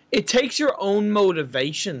it takes your own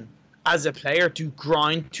motivation as a player to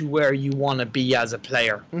grind to where you want to be as a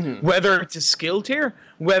player. Mm-hmm. Whether it's a skill tier,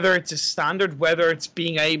 whether it's a standard, whether it's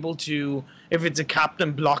being able to, if it's a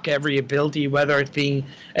captain, block every ability, whether it's being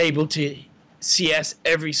able to CS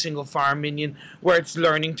every single farm minion, where it's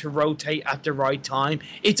learning to rotate at the right time.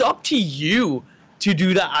 It's up to you to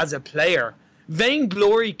do that as a player.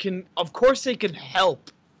 Vainglory can, of course, they can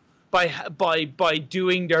help by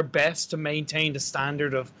doing their best to maintain the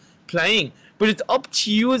standard of playing, but it's up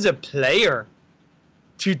to you as a player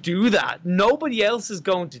to do that. Nobody else is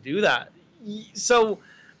going to do that. So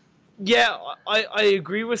yeah, I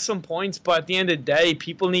agree with some points, but at the end of the day,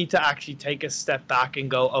 people need to actually take a step back and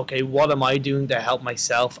go, okay, what am I doing to help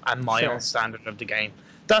myself and my own standard of the game?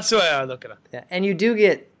 That's the way I look at it. Yeah, and you do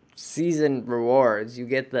get season rewards. You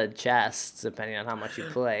get the chests depending on how much you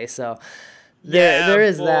play. So there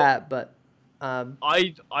is that, but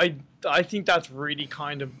I think that's really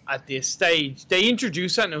kind of at this stage. They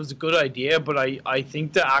introduced that and it was a good idea, but I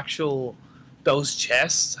think those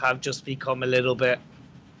chests have just become a little bit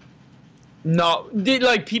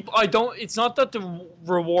people. It's not that the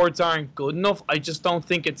rewards aren't good enough. I just don't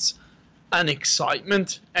think it's an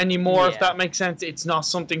excitement anymore. Yeah. If that makes sense, it's not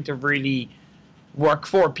something to really work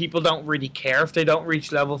for. People don't really care if they don't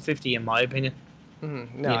reach level 50, in my opinion.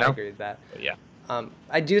 Mm-hmm. No, I agree with that. But yeah.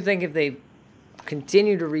 I do think if they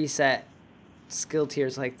continue to reset skill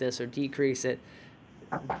tiers like this or decrease it,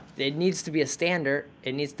 it needs to be a standard.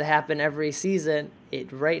 It needs to happen every season.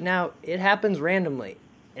 Right now, it happens randomly.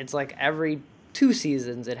 It's like every 2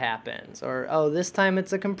 seasons it happens. Or, this time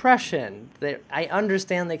it's a compression. I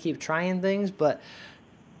understand they keep trying things, but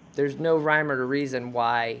there's no rhyme or reason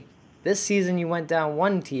why this season you went down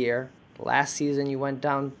 1 tier, last season you went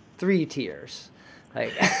down 3 tiers.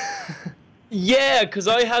 Like... Yeah, because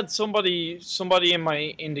I had somebody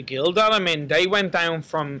in the guild that I'm in. They went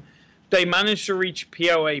down they managed to reach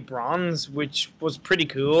POA bronze, which was pretty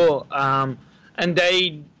cool. And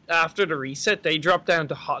they after the reset, they dropped down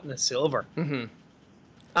to hotness silver. Mm-hmm.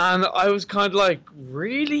 And I was kind of like,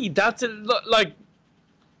 really? That's it? Like,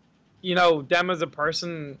 them as a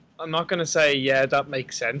person, I'm not gonna say yeah that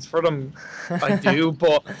makes sense for them. I do,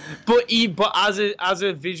 but as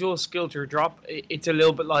a visual skill to drop, it's a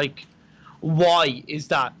little bit like, why is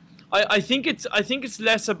that? I think it's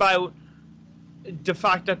less about the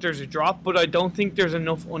fact that there's a drop, but I don't think there's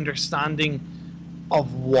enough understanding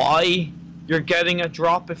of why you're getting a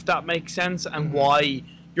drop, if that makes sense, and why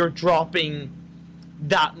you're dropping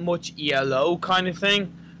that much ELO kind of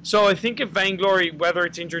thing. So I think if Vainglory, whether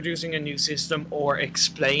it's introducing a new system or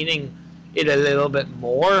explaining it a little bit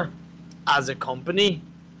more as a company,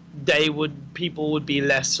 people would be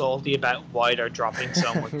less salty about why they're dropping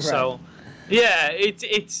so much. Right. So yeah,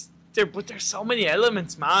 it's there, but there's so many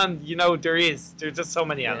elements, man. There's just so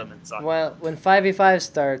many elements. Well, when 5v5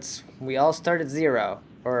 starts, we all start at 0,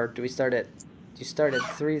 or do we start at? You start at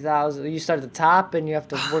 3,000. You start at the top, and you have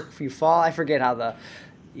to work if you fall. I forget how the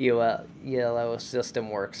ELO system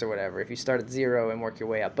works or whatever. If you start at 0 and work your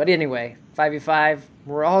way up. But anyway, 5v5,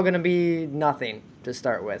 we're all gonna be nothing to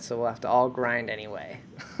start with, so we'll have to all grind anyway.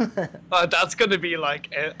 That's gonna be like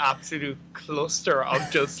an absolute cluster of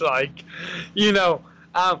just like,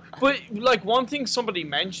 but like one thing somebody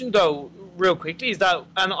mentioned though, real quickly, is that,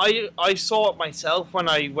 and I saw it myself when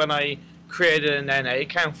I created an NA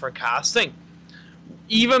account for casting.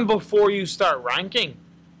 Even before you start ranking,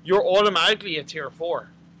 you're automatically a tier 4.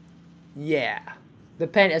 Yeah,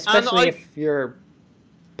 especially if you're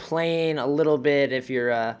playing a little bit. If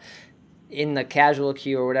you're in the casual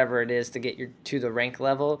queue or whatever it is to get to the rank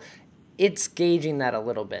level, it's gauging that a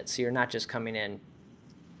little bit, so you're not just coming in.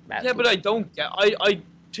 Yeah, but I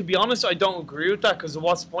to be honest, I don't agree with that, because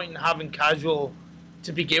what's the point in having casual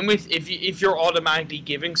to begin with if you're automatically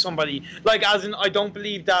giving somebody, like, as in, I don't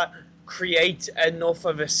believe that create enough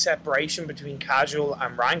of a separation between casual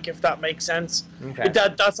and rank, if that makes sense. Okay.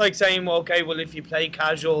 That's like saying, well, okay, well, if you play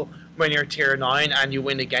casual when you're tier 9 and you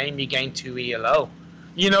win a game, you gain 2 ELO.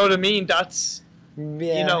 You know what I mean? That's,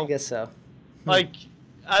 I guess so. Like,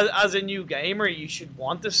 as a new gamer, you should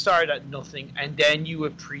want to start at nothing, and then you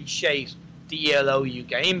appreciate the ELO you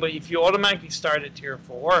gain. But if you automatically start at tier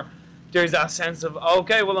 4, there's that sense of,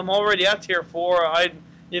 okay, well, I'm already at tier 4, I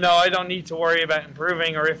don't need to worry about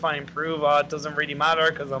improving, or if I improve, it doesn't really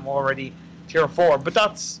matter because I'm already tier 4. But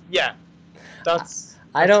that's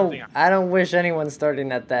I don't wish anyone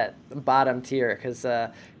starting at that bottom tier, because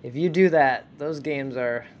if you do that, those games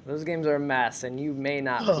are a mess, and you may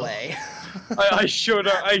not play. I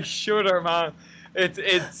shudder, man.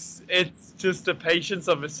 It's just the patience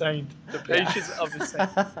of a saint. The patience of a saint.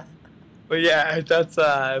 But yeah, that's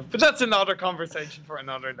another conversation for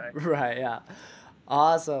another day. Right. Yeah.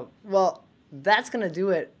 Awesome. Well, that's going to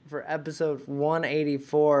do it for episode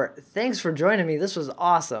 184. Thanks for joining me. This was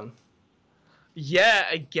awesome. Yeah,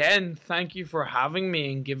 again, thank you for having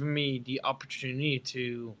me and giving me the opportunity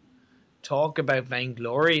to talk about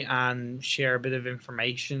Vainglory and share a bit of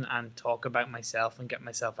information and talk about myself and get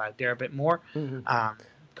myself out there a bit more,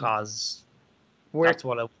 because that's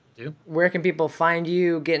what I want to do. Where can people find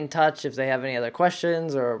you, get in touch if they have any other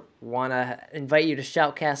questions or want to invite you to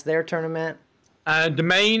Shoutcast their tournament? The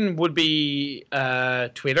main would be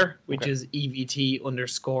Twitter, which is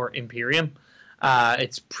EVT_Imperium.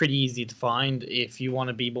 It's pretty easy to find. If you want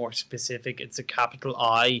to be more specific, it's a capital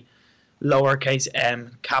I, lowercase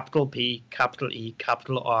m, capital P, capital E,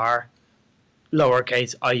 capital R,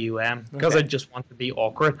 lowercase IUM, because I just want to be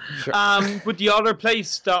awkward. Sure. But the other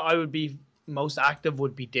place that I would be most active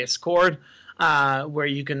would be Discord, where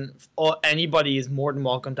you can, anybody is more than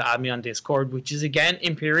welcome to add me on Discord, which is again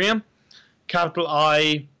Imperium, capital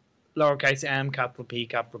I, lowercase m, capital P,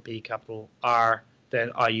 capital R, then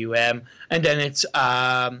IUM, and then it's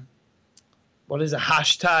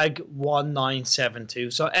hashtag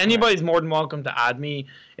 1972. So anybody's more than welcome to add me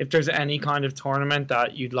if there's any kind of tournament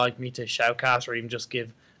that you'd like me to shoutcast, or even just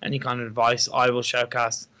give any kind of advice. I will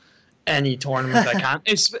shoutcast any tournament I can,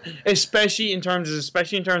 especially in terms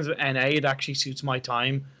of NA. It actually suits my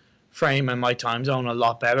time frame and my time zone a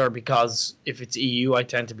lot better, because if it's EU, I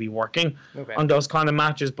tend to be working on those kind of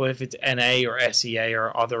matches, but if it's NA or SEA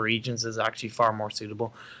or other regions, is actually far more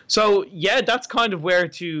suitable. So yeah, that's kind of where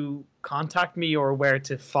to contact me or where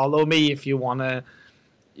to follow me if you want to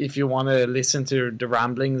listen to the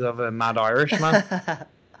ramblings of a mad Irishman.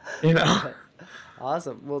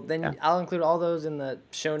 Awesome. Well, then I'll include all those in the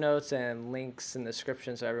show notes and links in the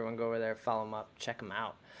description, so everyone go over there, follow them up, check them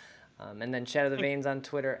out. And then Shadow the Vane's on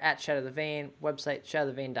Twitter, @Shadow the Vane, website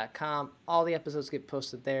shadowthevane.com. All the episodes get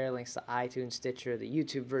posted there, links to iTunes, Stitcher, the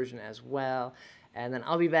YouTube version as well. And then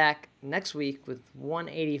I'll be back next week with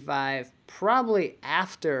 185, probably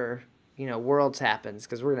after, Worlds happens,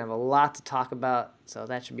 because we're going to have a lot to talk about. So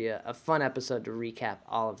that should be a fun episode to recap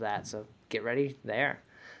all of that. So get ready there.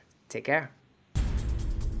 Take care.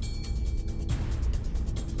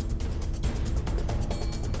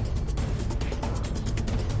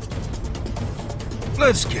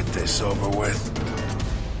 Let's get this over with.